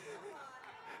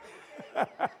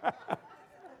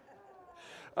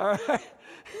 All right.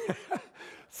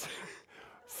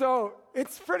 So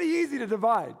it's pretty easy to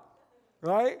divide,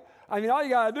 right? All you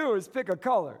got to do is pick a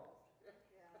color.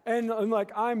 And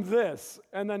like, I'm this.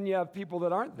 And then you have people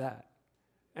that aren't that.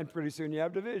 And pretty soon you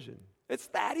have division. It's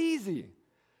that easy.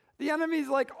 The enemy's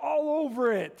like all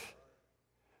over it.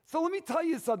 So let me tell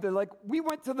you something. Like, we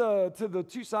went to the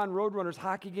Tucson Roadrunners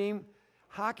hockey game.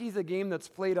 Hockey's a game that's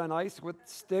played on ice with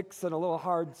sticks and a little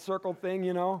hard circle thing,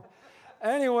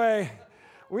 Anyway,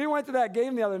 we went to that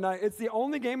game the other night. It's the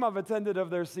only game I've attended of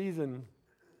their season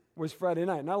was Friday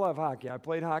night. And I love hockey. I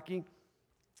played hockey.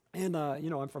 And,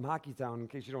 I'm from Hockey Town, in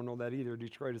case you don't know that either.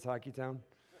 Detroit is Hockey Town.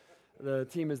 The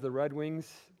team is the Red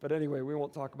Wings. But anyway, we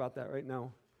won't talk about that right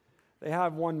now. They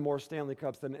have won more Stanley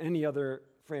Cups than any other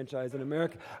franchise in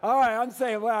America. All right, I'm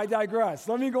saying, well, I digress.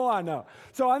 Let me go on now.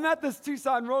 So I'm at this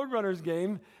Tucson Roadrunners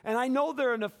game, and I know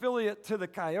they're an affiliate to the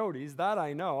Coyotes. That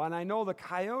I know. And I know the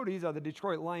Coyotes are the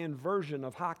Detroit Lion version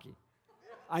of hockey.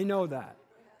 I know that.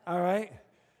 All right?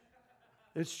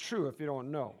 It's true if you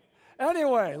don't know.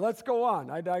 Anyway, let's go on.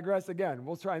 I digress again.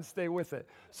 We'll try and stay with it.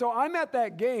 So I'm at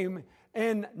that game,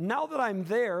 and now that I'm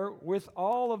there with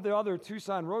all of the other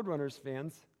Tucson Roadrunners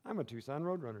fans, I'm a Tucson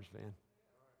Roadrunners fan.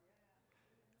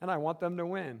 And I want them to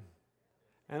win.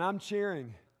 And I'm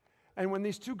cheering. And when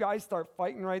these two guys start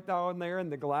fighting right down there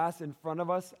in the glass in front of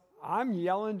us, I'm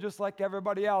yelling just like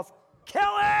everybody else,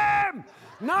 kill him!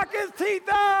 Knock his teeth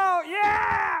out!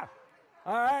 Yeah!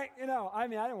 All right? I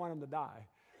didn't want him to die.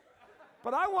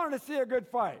 But I wanted to see a good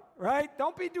fight, right?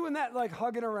 Don't be doing that like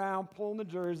hugging around, pulling the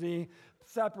jersey,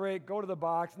 separate, go to the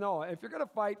box. No, if you're going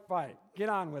to fight, fight. Get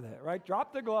on with it, right?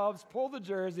 Drop the gloves, pull the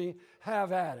jersey,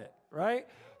 have at it, right?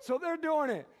 So they're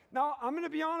doing it. Now, I'm going to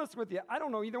be honest with you. I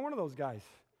don't know either one of those guys.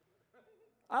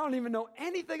 I don't even know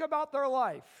anything about their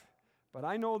life. But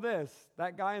I know this.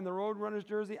 That guy in the Roadrunners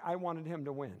jersey, I wanted him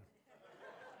to win.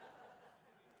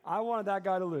 I wanted that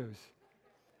guy to lose.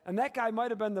 And that guy might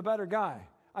have been the better guy.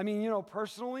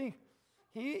 Personally,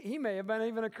 he may have been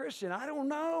even a Christian. I don't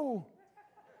know.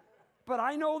 But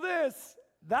I know this.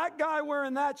 That guy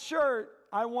wearing that shirt,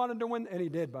 I wanted to win. And he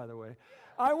did, by the way.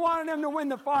 I wanted him to win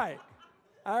the fight.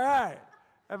 All right.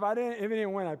 If he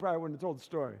didn't win, I probably wouldn't have told the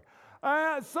story.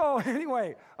 So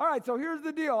anyway, all right. So here's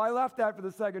the deal. I left after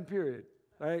the second period,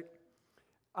 right?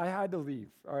 I had to leave.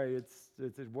 All right. It's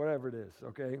whatever it is,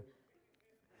 okay?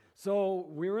 So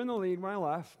we were in the lead when I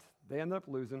left. They ended up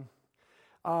losing.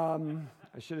 I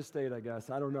should have stayed, I guess.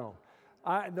 I don't know.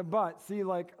 But see,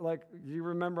 like you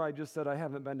remember I just said I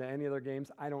haven't been to any other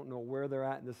games. I don't know where they're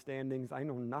at in the standings. I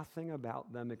know nothing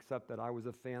about them except that I was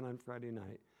a fan on Friday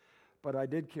night. But I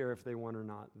did care if they won or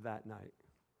not that night.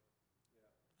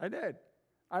 Yeah. I did.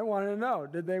 I wanted to know,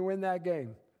 did they win that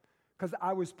game? Because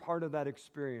I was part of that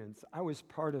experience. I was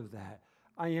part of that.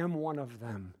 I am one of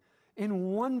them.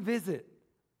 In one visit,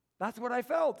 that's what I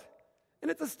felt. And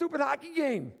it's a stupid hockey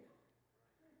game.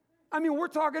 We're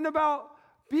talking about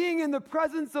being in the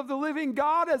presence of the living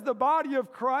God as the body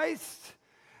of Christ.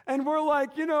 And we're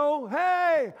like,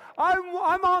 hey,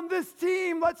 I'm on this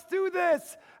team. Let's do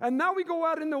this. And now we go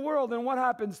out in the world, and what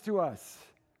happens to us?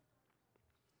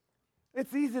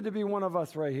 It's easy to be one of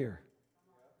us right here.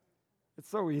 It's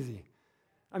so easy.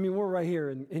 We're right here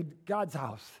in God's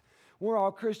house. We're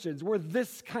all Christians. We're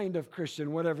this kind of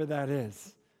Christian, whatever that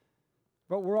is.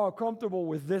 But we're all comfortable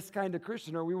with this kind of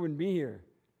Christian, or we wouldn't be here.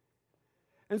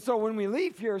 And so when we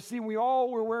leave here, see, we all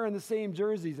were wearing the same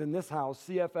jerseys in this house,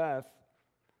 CFF.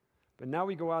 But now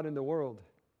we go out in the world.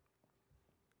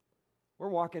 We're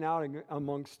walking out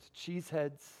amongst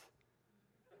cheeseheads,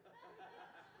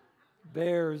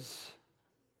 Bears,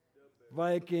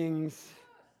 Vikings,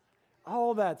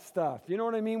 all that stuff. You know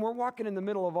what I mean? We're walking in the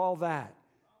middle of all that.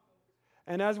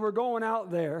 And as we're going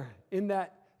out there in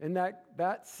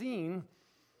that scene,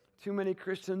 too many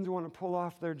Christians want to pull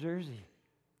off their jersey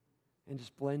and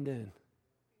just blend in.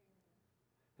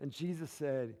 And Jesus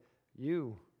said,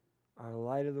 you are the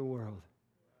light of the world.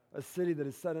 A city that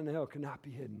is set on a hill cannot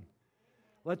be hidden.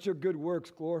 Let your good works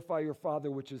glorify your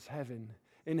Father which is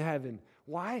in heaven.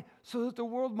 Why? So that the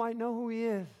world might know who he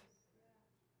is.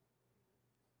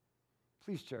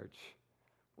 Please, church,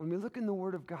 when we look in the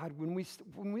Word of God, when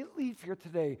we leave here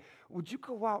today, would you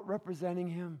go out representing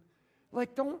him?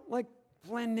 Don't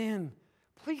blend in.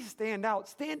 Please stand out.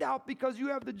 Stand out because you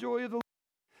have the joy of the Lord.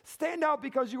 Stand out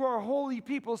because you are a holy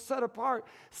people set apart.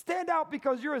 Stand out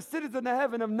because you're a citizen of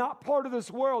heaven and not part of this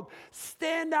world.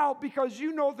 Stand out because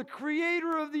you know the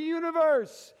creator of the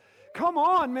universe. Come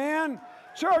on, man.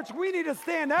 Church, we need to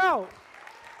stand out.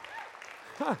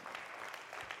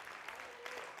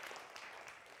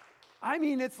 I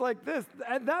mean, it's like this.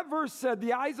 That verse said,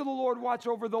 the eyes of the Lord watch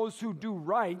over those who do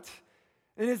right,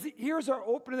 and his ears are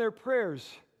open to their prayers.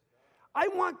 I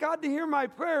want God to hear my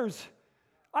prayers.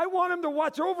 I want him to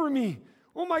watch over me.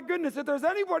 Oh my goodness, if there's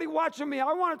anybody watching me,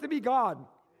 I want it to be God.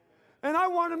 And I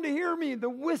want him to hear me, the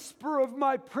whisper of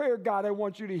my prayer, God, I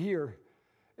want you to hear.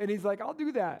 And he's like, I'll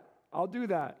do that. I'll do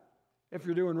that if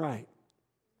you're doing right.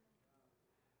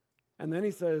 And then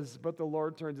he says, but the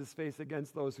Lord turns his face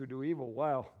against those who do evil.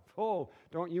 Wow. Oh,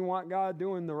 don't you want God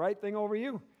doing the right thing over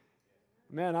you?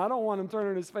 Man, I don't want him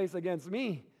turning his face against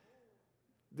me.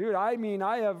 Dude, I mean,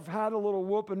 I have had a little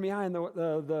whooping behind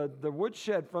the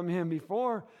woodshed from him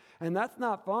before, and that's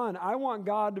not fun. I want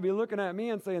God to be looking at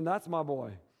me and saying, that's my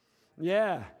boy.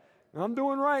 Yeah, I'm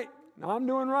doing right. I'm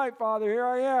doing right, Father. Here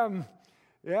I am.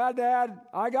 Yeah, Dad,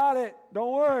 I got it.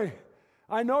 Don't worry.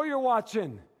 I know you're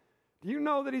watching. Do you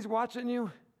know that he's watching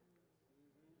you?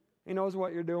 He knows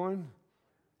what you're doing,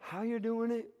 how you're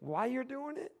doing it, why you're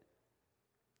doing it.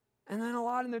 And then a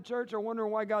lot in the church are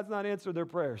wondering why God's not answered their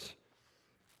prayers.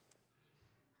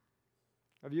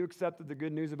 Have you accepted the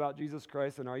good news about Jesus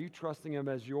Christ, and are you trusting him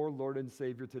as your Lord and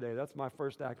Savior today? That's my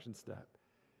first action step.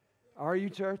 Are you,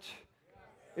 church?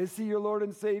 Is he your Lord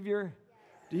and Savior?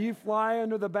 Do you fly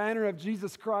under the banner of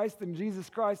Jesus Christ and Jesus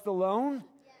Christ alone?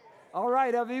 All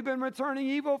right, have you been returning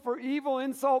evil for evil,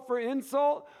 insult for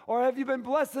insult, or have you been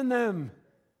blessing them?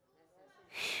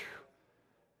 Whew.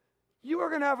 You are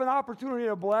going to have an opportunity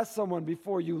to bless someone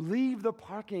before you leave the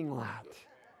parking lot.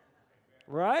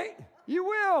 Right? You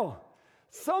will.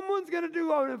 Someone's going to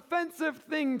do an offensive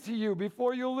thing to you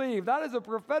before you leave. That is a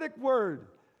prophetic word.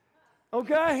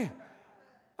 Okay?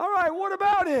 All right, what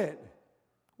about it?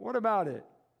 What about it?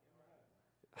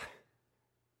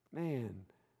 Man,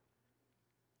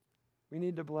 we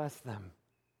need to bless them.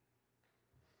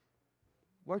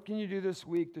 What can you do this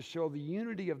week to show the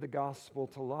unity of the gospel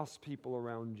to lost people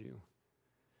around you?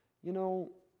 You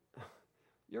know,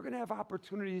 you're going to have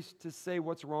opportunities to say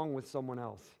what's wrong with someone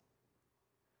else.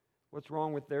 What's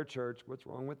wrong with their church? What's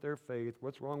wrong with their faith?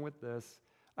 What's wrong with this?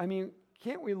 I mean,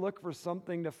 can't we look for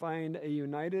something to find a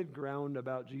united ground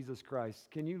about Jesus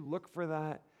Christ? Can you look for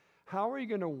that? How are you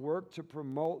going to work to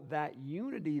promote that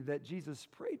unity that Jesus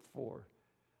prayed for,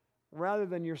 rather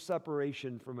than your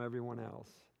separation from everyone else?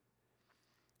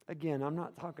 Again, I'm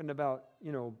not talking about,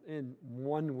 in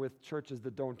one with churches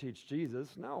that don't teach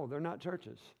Jesus. No, they're not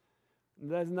churches.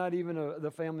 That's not even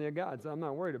the family of God, so I'm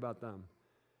not worried about them.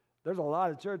 There's a lot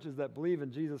of churches that believe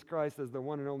in Jesus Christ as the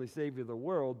one and only Savior of the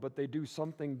world, but they do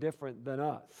something different than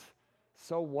us.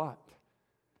 So what?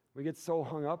 We get so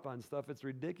hung up on stuff, it's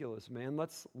ridiculous, man.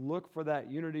 Let's look for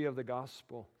that unity of the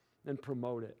gospel and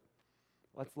promote it.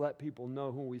 Let's let people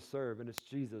know who we serve, and it's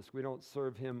Jesus. We don't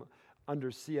serve him under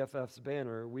CFF's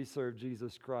banner. We serve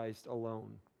Jesus Christ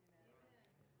alone.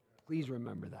 Please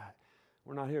remember that.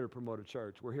 We're not here to promote a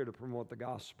church. We're here to promote the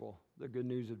gospel, the good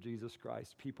news of Jesus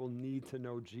Christ. People need to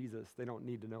know Jesus. They don't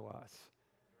need to know us.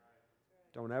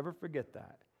 Don't ever forget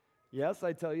that. Yes,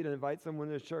 I tell you to invite someone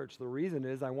to church. The reason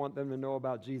is I want them to know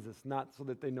about Jesus, not so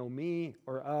that they know me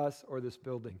or us or this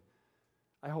building.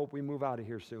 I hope we move out of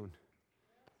here soon.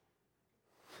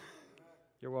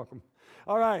 You're welcome.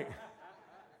 All right.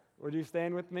 Would you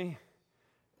stand with me?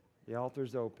 The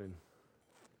altar's open.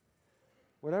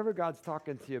 Whatever God's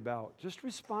talking to you about, just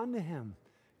respond to him.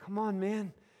 Come on,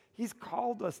 man. He's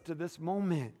called us to this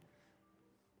moment.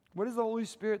 What is the Holy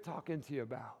Spirit talking to you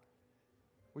about?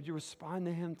 Would you respond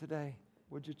to him today?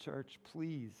 Would you, church?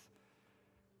 Please.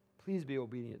 Please be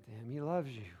obedient to him. He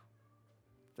loves you.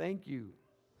 Thank you.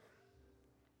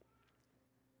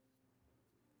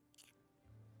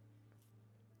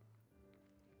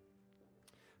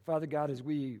 Father God, as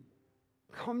we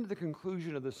come to the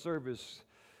conclusion of the service,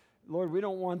 Lord, we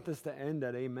don't want this to end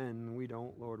at amen. We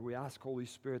don't, Lord. We ask, Holy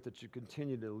Spirit, that you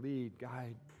continue to lead,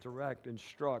 guide, direct,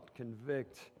 instruct,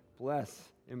 convict, bless,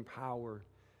 empower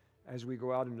as we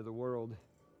go out into the world.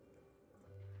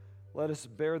 Let us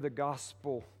bear the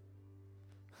gospel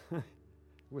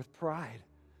with pride.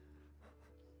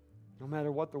 No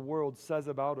matter what the world says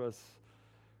about us,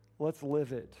 let's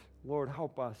live it. Lord,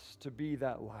 help us to be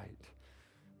that light,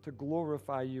 to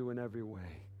glorify you in every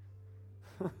way.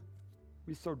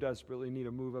 We so desperately need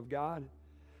a move of God.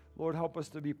 Lord, help us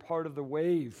to be part of the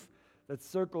wave that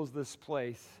circles this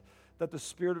place, that the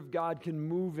Spirit of God can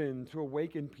move in to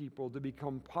awaken people to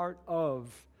become part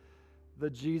of the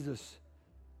Jesus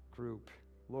group.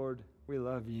 Lord, we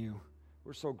love you.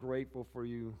 We're so grateful for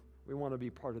you. We want to be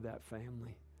part of that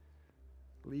family.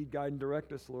 Lead, guide, and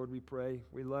direct us, Lord, we pray.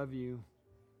 We love you.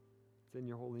 It's in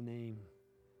your holy name.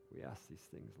 We ask these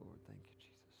things, Lord. Thank you,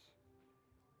 Jesus.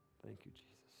 Thank you,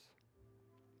 Jesus.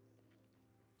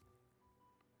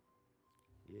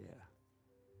 Yeah.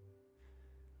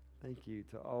 Thank you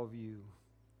to all of you.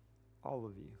 All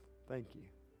of you. Thank you.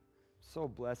 So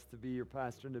blessed to be your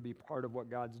pastor and to be part of what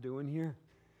God's doing here.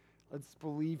 Let's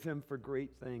believe him for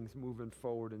great things moving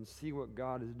forward and see what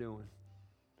God is doing.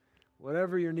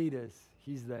 Whatever your need is,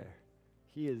 he's there.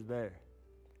 He is there.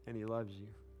 And he loves you.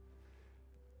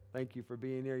 Thank you for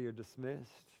being here. You're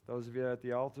dismissed. Those of you at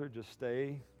the altar, just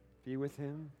stay. Be with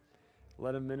him.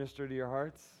 Let him minister to your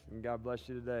hearts. And God bless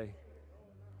you today.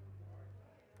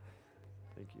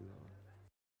 Thank you, Lord.